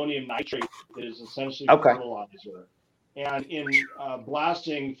is ammonium nitrate. That is essentially fertilizer. And in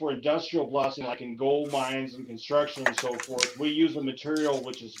blasting, for industrial blasting, like in gold mines and construction and so forth, we use a material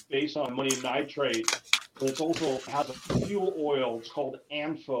which is based on ammonium nitrate, but it also has a fuel oil. It's called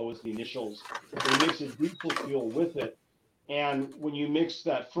ANFO is the initials. We mix a diesel fuel with it. And when you mix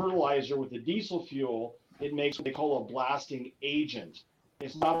that fertilizer with the diesel fuel, it makes what they call a blasting agent.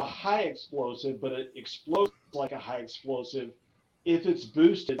 It's not a high explosive, but it explodes like a high explosive if it's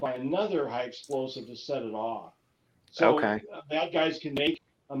boosted by another high explosive to set it off. So bad guys can make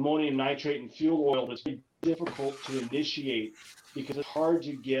ammonium nitrate and fuel oil that's very difficult to initiate because it's hard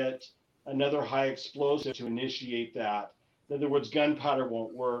to get another high explosive to initiate that. In other words, gunpowder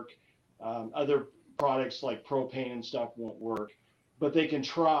won't work. Other products like propane and stuff won't work, but they can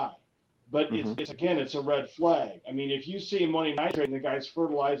try. But it's a red flag. I mean, if you see ammonium nitrate and the guy's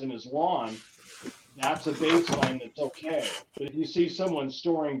fertilizing his lawn, that's a baseline that's okay. But if you see someone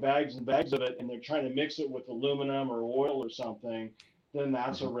storing bags and bags of it and they're trying to mix it with aluminum or oil or something, then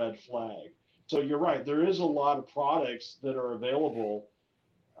that's a red flag. So you're right. There is a lot of products that are available.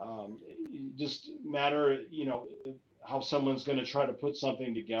 Just matter, how someone's going to try to put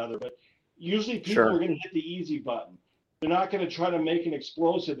something together. But usually people are going to hit the easy button. They're not going to try to make an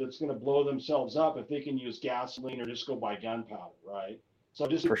explosive that's going to blow themselves up if they can use gasoline or just go buy gunpowder, right? So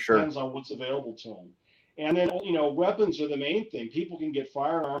it just depends on what's available to them. And then, weapons are the main thing. People can get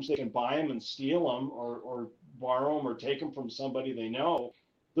firearms. They can buy them and steal them or borrow them or take them from somebody they know.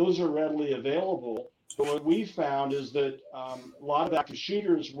 Those are readily available. But what we found is that a lot of active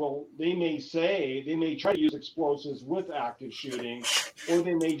shooters they may try to use explosives with active shooting, or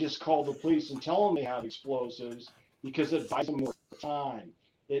they may just call the police and tell them they have explosives because it buys them more time.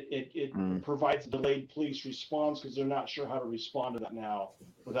 It provides a delayed police response because they're not sure how to respond to that now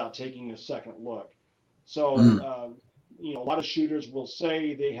without taking a second look. So, a lot of shooters will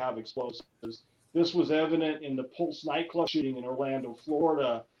say they have explosives. This was evident in the Pulse nightclub shooting in Orlando,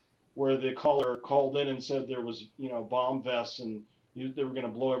 Florida, where the caller called in and said there was, bomb vests and they were going to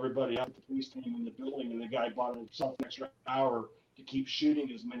blow everybody up. The police came in the building, and the guy bought himself an extra hour to keep shooting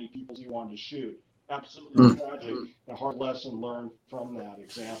as many people as he wanted to shoot. Absolutely tragic. A hard lesson learned from that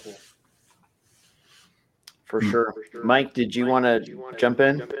example. For sure. Mike, did you want to jump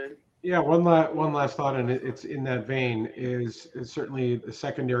in? Yeah, one last thought, and it's in that vein, is certainly the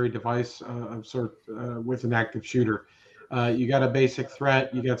secondary device of sort with an active shooter. You got a basic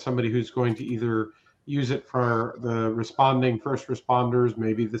threat. You got somebody who's going to either use it for the responding first responders,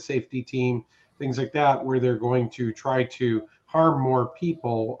 maybe the safety team, things like that, where they're going to try to harm more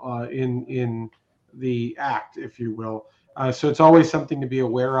people in the act, if you will. So it's always something to be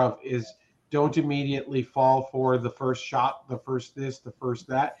aware of. Is don't immediately fall for the first shot, the first this, the first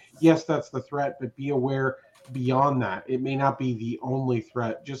that. Yes, that's the threat, but be aware beyond that. It may not be the only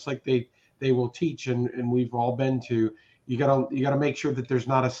threat. Just like they will teach, and we've all been to. You gotta make sure that there's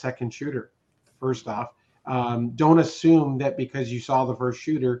not a second shooter. First off, don't assume that because you saw the first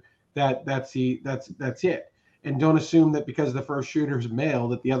shooter that's it, and don't assume that because the first shooter is male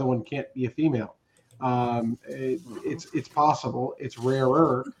that the other one can't be a female. It's possible. It's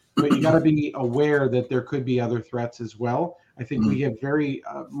rarer, but you got to be aware that there could be other threats as well. I think we have very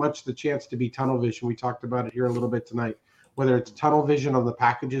much the chance to be tunnel vision. We talked about it here a little bit tonight. Whether it's tunnel vision on the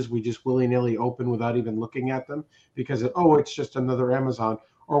packages we just willy-nilly open without even looking at them because it's just another Amazon,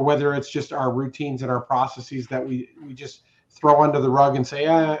 or whether it's just our routines and our processes that we just throw under the rug and say,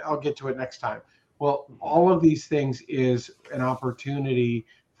 I'll get to it next time. Well, all of these things is an opportunity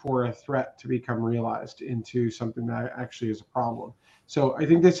for a threat to become realized into something that actually is a problem. So I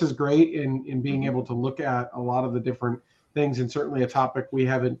think this is great in being able to look at a lot of the different things, and certainly a topic we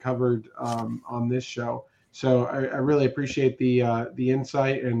haven't covered on this show. So I really appreciate the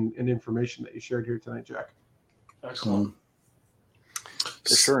insight and information that you shared here tonight, Jack. Excellent.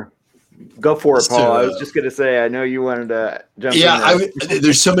 For sure. Go for it, Paul. I was just going to say, I know you wanted to jump in. Yeah,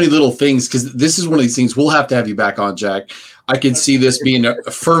 there's so many little things, because this is one of these things. We'll have to have you back on, Jack. I could see this being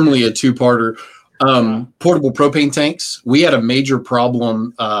firmly a two-parter. Portable propane tanks. We had a major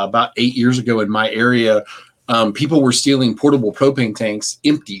problem about 8 years ago in my area. People were stealing portable propane tanks,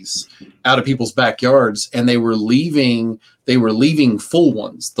 empties, out of people's backyards, and they were leaving full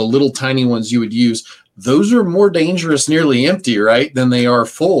ones, the little tiny ones you would use. Those are more dangerous nearly empty, right, than they are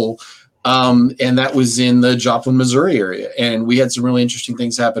full. And that was in the Joplin, Missouri area. And we had some really interesting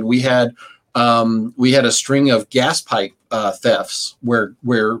things happen. We had a string of gas pipe thefts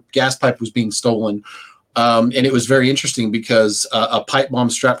where gas pipe was being stolen. And it was very interesting because a pipe bomb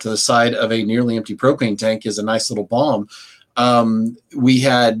strapped to the side of a nearly empty propane tank is a nice little bomb. We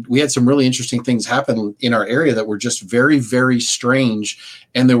had some really interesting things happen in our area that were just very, very strange.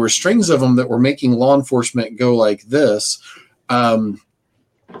 And there were strings of them that were making law enforcement go like this.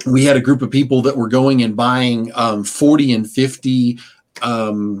 We had a group of people that were going and buying 40 and 50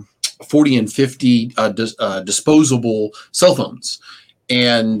 disposable cell phones,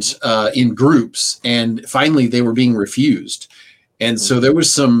 and in groups, and finally they were being refused. And so there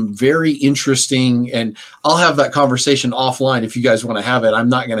was some very interesting, and I'll have that conversation offline if you guys want to have it. I'm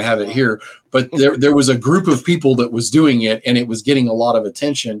not going to have it here, but there was a group of people that was doing it, and it was getting a lot of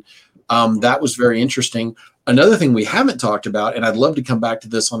attention. That was very interesting. Another thing we haven't talked about, and I'd love to come back to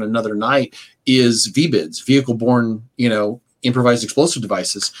this on another night, is VBIDs, vehicle-borne, improvised explosive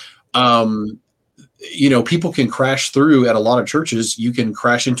devices. People can crash through at a lot of churches. You can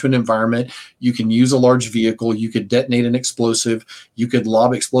crash into an environment. You can use a large vehicle. You could detonate an explosive. You could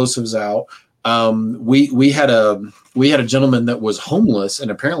lob explosives out. We had a gentleman that was homeless and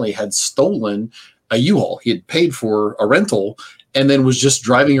apparently had stolen a U-Haul. He had paid for a rental and then was just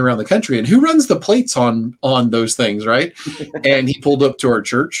driving around the country. And who runs the plates on those things, right? And he pulled up to our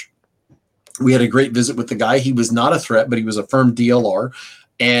church. We had a great visit with the guy. He was not a threat, but he was a firm DLR.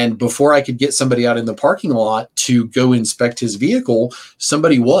 And before I could get somebody out in the parking lot to go inspect his vehicle,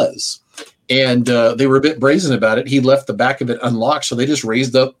 somebody was. And they were a bit brazen about it. He left the back of it unlocked. So they just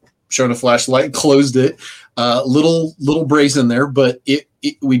raised up shown a flashlight, closed it, little brazen there, but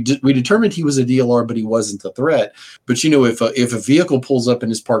we determined he was a DLR, but he wasn't a threat. But if a vehicle pulls up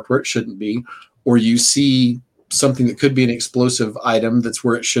and is parked where it shouldn't be, or you see something that could be an explosive item that's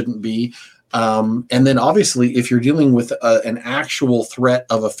where it shouldn't be, and then obviously if you're dealing with an actual threat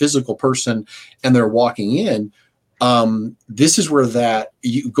of a physical person and they're walking in, this is where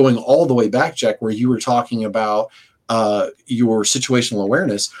going all the way back, Jack, where you were talking about your situational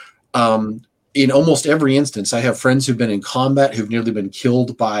awareness. In almost every instance, I have friends who've been in combat who've nearly been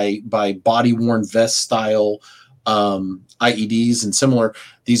killed by body-worn vest style IEDs and similar.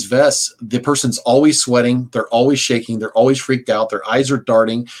 These vests, the person's always sweating, they're always shaking, they're always freaked out, their eyes are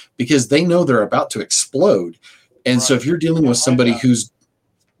darting because they know they're about to explode. And right. So if you're dealing with somebody who's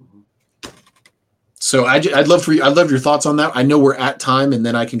I'd love your thoughts on that. I know we're at time, and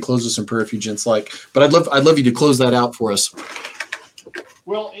then I can close this in prayer if you gents like. But I'd love you to close that out for us.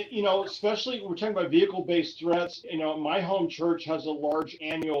 Well, especially we're talking about vehicle-based threats. My home church has a large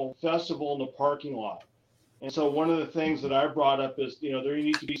annual festival in the parking lot, and so one of the things that I brought up is there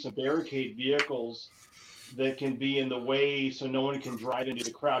needs to be some barricade vehicles that can be in the way so no one can drive into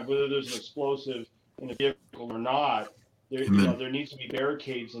the crowd, whether there's an explosive in a vehicle or not. There needs to be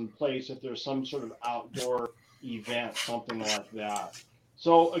barricades in place if there's some sort of outdoor event, something like that.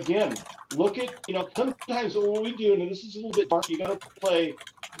 So again, look at, sometimes what we do, and this is a little bit dark, you got to play,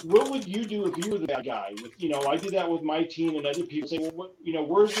 what would you do if you were the bad guy? I do that with my team, and other people say, well,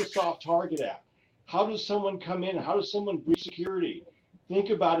 where's the soft target at? How does someone come in? How does someone breach security?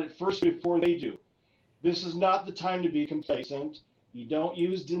 Think about it first before they do. This is not the time to be complacent. You don't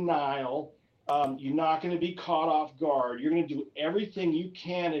use denial. You're not going to be caught off guard. You're going to do everything you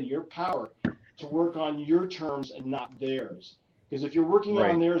can in your power to work on your terms and not theirs. Because if you're working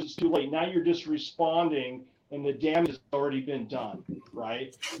on theirs, it's too late. Now you're just responding, and the damage has already been done,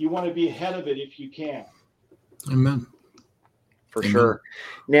 right? You want to be ahead of it if you can. Amen. For sure.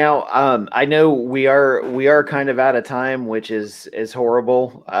 Now, I know we are kind of out of time, which is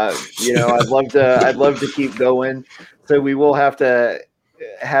horrible. I'd love to keep going. So we will have to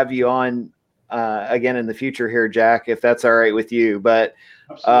have you on again in the future here, Jack, if that's all right with you. But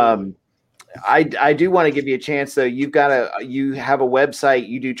I do want to give you a chance, though. You have a website.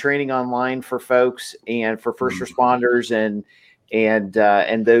 You do training online for folks and for first responders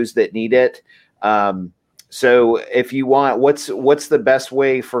and those that need it. So if you want, what's the best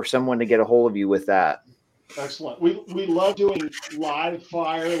way for someone to get a hold of you with that? Excellent. We love doing live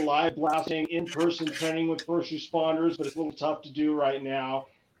fire, live blasting, in-person training with first responders, but it's a little tough to do right now.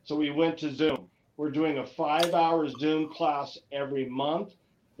 So we went to Zoom. We're doing a 5-hour Zoom class every month.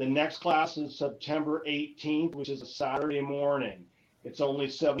 The next class is September 18th, which is a Saturday morning. It's only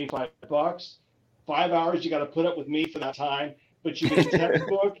 $75. 5 hours, you got to put up with me for that time, but you get a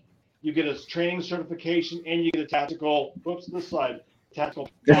textbook, you get a training certification, and you get a tactical for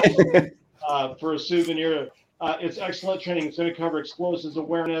a souvenir. It's excellent training. It's going to cover explosives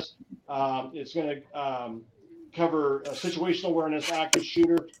awareness. It's going to cover situational awareness, active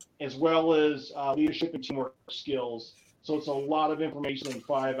shooter, as well as leadership and teamwork skills. So it's a lot of information in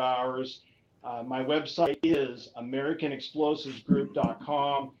 5 hours. My website is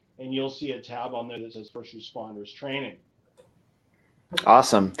AmericanExplosivesGroup.com, and you'll see a tab on there that says First Responders Training.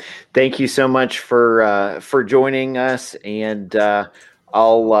 Awesome. Thank you so much for joining us, and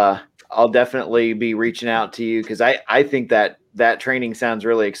I'll definitely be reaching out to you because I think that training sounds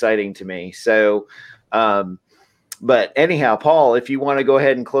really exciting to me. So, but anyhow, Paul, if you want to go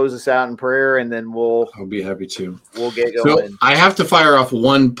ahead and close us out in prayer, and then I'll be happy to. We'll get going. So I have to fire off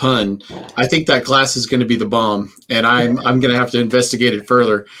one pun. I think that class is going to be the bomb, and I'm going to have to investigate it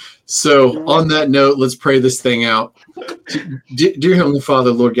further. So on that note, let's pray this thing out. Dear Heavenly Father,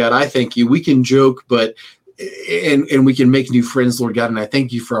 Lord God, I thank you. We can joke, but and we can make new friends, Lord God, and I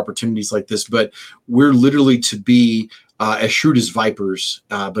thank you for opportunities like this. But we're literally to be as shrewd as vipers,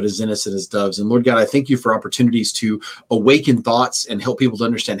 but as innocent as doves. And Lord God, I thank you for opportunities to awaken thoughts and help people to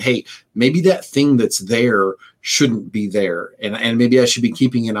understand, hey, maybe that thing that's there shouldn't be there. And maybe I should be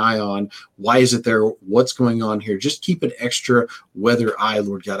keeping an eye on why is it there? What's going on here? Just keep an extra weather eye,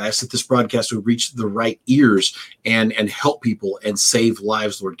 Lord God. I ask that this broadcast will reach the right ears and help people and save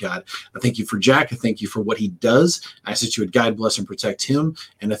lives, Lord God. I thank you for Jack. I thank you for what he does. I ask that you would guide, bless, and protect him.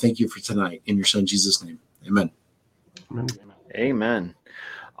 And I thank you for tonight. In your son, Jesus' name. Amen. Amen.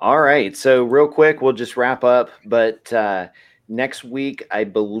 All right. So real quick, we'll just wrap up. But next week, I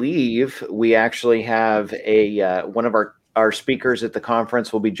believe we actually have one of our speakers at the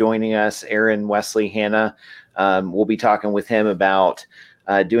conference will be joining us, Aaron Wesley Hanna. We'll be talking with him about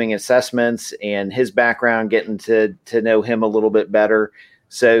doing assessments and his background, getting to know him a little bit better.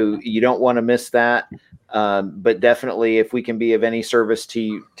 So you don't want to miss that. But definitely, if we can be of any service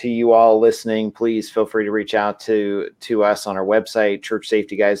to you all listening, please feel free to reach out to us on our website,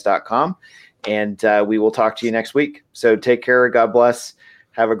 churchsafetyguys.com. And we will talk to you next week. So take care. God bless.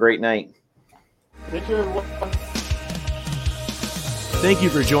 Have a great night. Take care, everyone. Thank you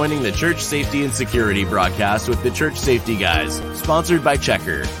for joining the Church Safety and Security broadcast with the Church Safety Guys, sponsored by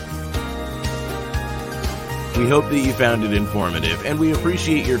Checker. We hope that you found it informative, and we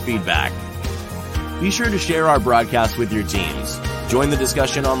appreciate your feedback. Be sure to share our broadcast with your teams. Join the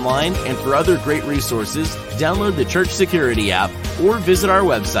discussion online, and for other great resources, download the Church Security app or visit our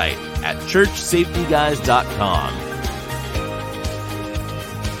website at churchsafetyguys.com.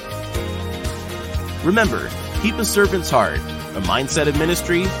 Remember, keep a servant's heart, a mindset of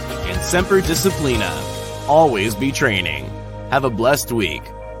ministry, and semper disciplina. Always be training. Have a blessed week.